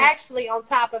straight feet are rider. actually on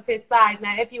top of his thighs.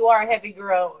 Now, if you are a heavy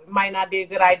girl, it might not be a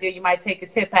good idea. You might take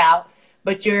his hip out.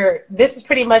 But this is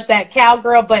pretty much that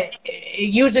cowgirl, but it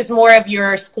uses more of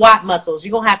your squat muscles.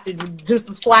 You're going to have to do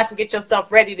some squats and get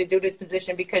yourself ready to do this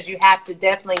position because you have to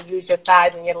definitely use your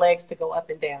thighs and your legs to go up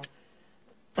and down.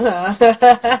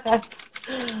 That's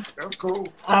cool.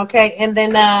 Okay, and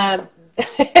then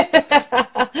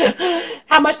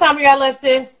how much time we got left,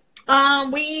 sis?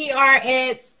 We are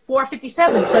at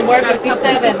 4:57. So you got a couple.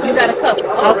 4:57. You got a couple.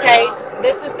 Okay,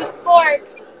 this is the sport.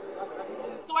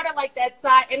 Sort of like that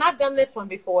side, and I've done this one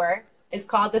before. It's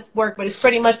called the sport, but it's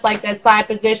pretty much like that side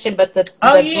position, but the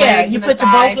Oh the yeah, legs you and the put your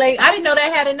both thighs. legs. I didn't know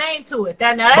that had a name to it.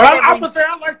 That's But I every- would say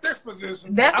I like this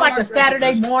position. that's I like a that Saturday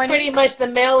position. morning. Pretty much the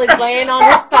male is laying on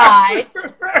his side.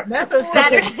 That's a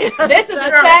Saturday. This is a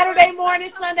Saturday morning,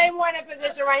 Sunday morning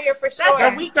position right here for sure.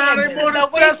 That's The Saturday morning The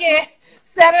special. weekend,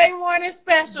 Saturday morning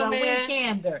special, The man.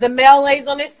 weekender. The male lays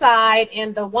on his side,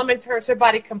 and the woman turns her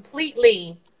body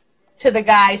completely to the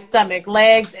guy's stomach,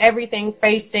 legs, everything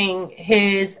facing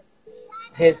his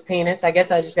penis. I guess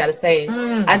I just got to say it.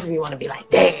 I just want to be like,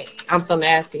 dang, I'm so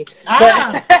nasty.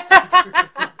 Ah.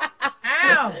 But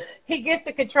Ow. he gets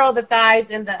to control the thighs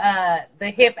and the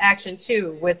hip action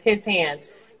too with his hands.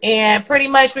 And pretty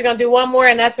much we're going to do one more,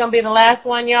 and that's going to be the last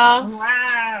one, y'all.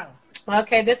 Wow.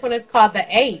 Okay, this one is called the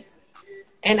 8.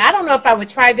 And I don't know if I would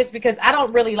try this because I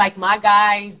don't really like my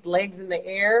guys' legs in the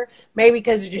air. Maybe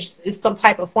because it's some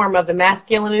type of form of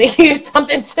masculinity or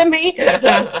something to me.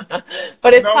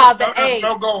 But it's called the 8.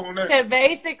 No go on that. So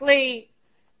basically,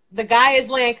 the guy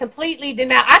is laying completely down.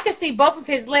 Now, I could see both of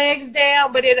his legs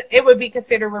down, but it would be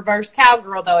considered reverse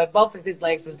cowgirl, though, if both of his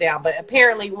legs was down. But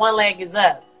apparently, one leg is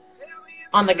up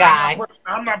on the guy.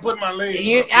 I'm not putting my legs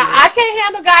up. I can't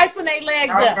handle guys putting their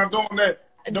legs I'm up. not doing that.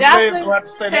 The legs Jocelyn go have to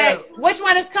stay said, down. which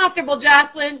one is comfortable,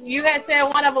 Jocelyn? You had said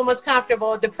one of them was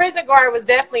comfortable. The prison guard was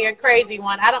definitely a crazy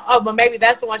one. But maybe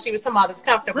that's the one she was talking about is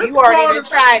comfortable. You already done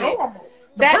tried it.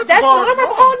 That's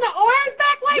normal, holding the arms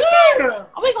back like that? Yeah.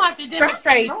 We're going to have to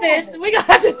demonstrate, That's sis. normal. We're going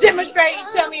to have to demonstrate and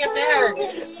tell me if it hurt.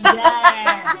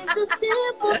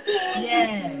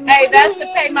 Yeah. Hey, that's to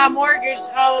pay my mortgage.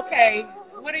 Oh, okay.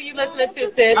 What are you listening to,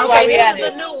 sis? While Okay, we at this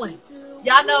is it? a new one.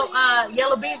 Y'all know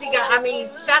Yellow Busy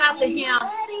shout out to him.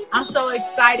 I'm so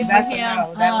excited That's for a him.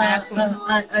 no, that last one.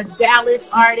 A Dallas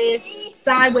artist.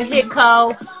 signed with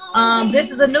Hitco.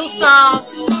 This is a new song.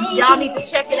 Y'all need to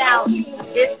check it out.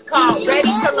 It's called Ready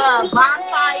to Love,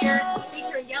 Bonfire,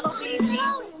 featuring Yellow Beezy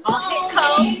on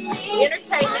Hitco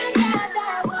Entertainment.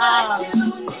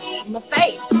 My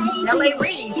face, L.A.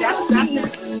 Reid. That's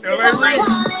it. L.A. Reid.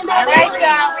 All right,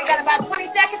 y'all. We got about 20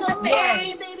 seconds to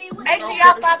say. Make sure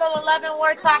y'all follow the Love and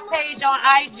War Talk page on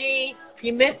IG. If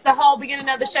you missed the whole beginning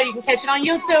of the show, you can catch it on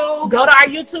YouTube. Go to our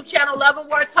YouTube channel, Love and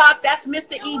War Talk. That's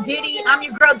Mr. E. Diddy. I'm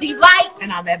your girl, D Light.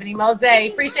 And I'm Ebony Mose.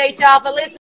 Appreciate y'all for listening.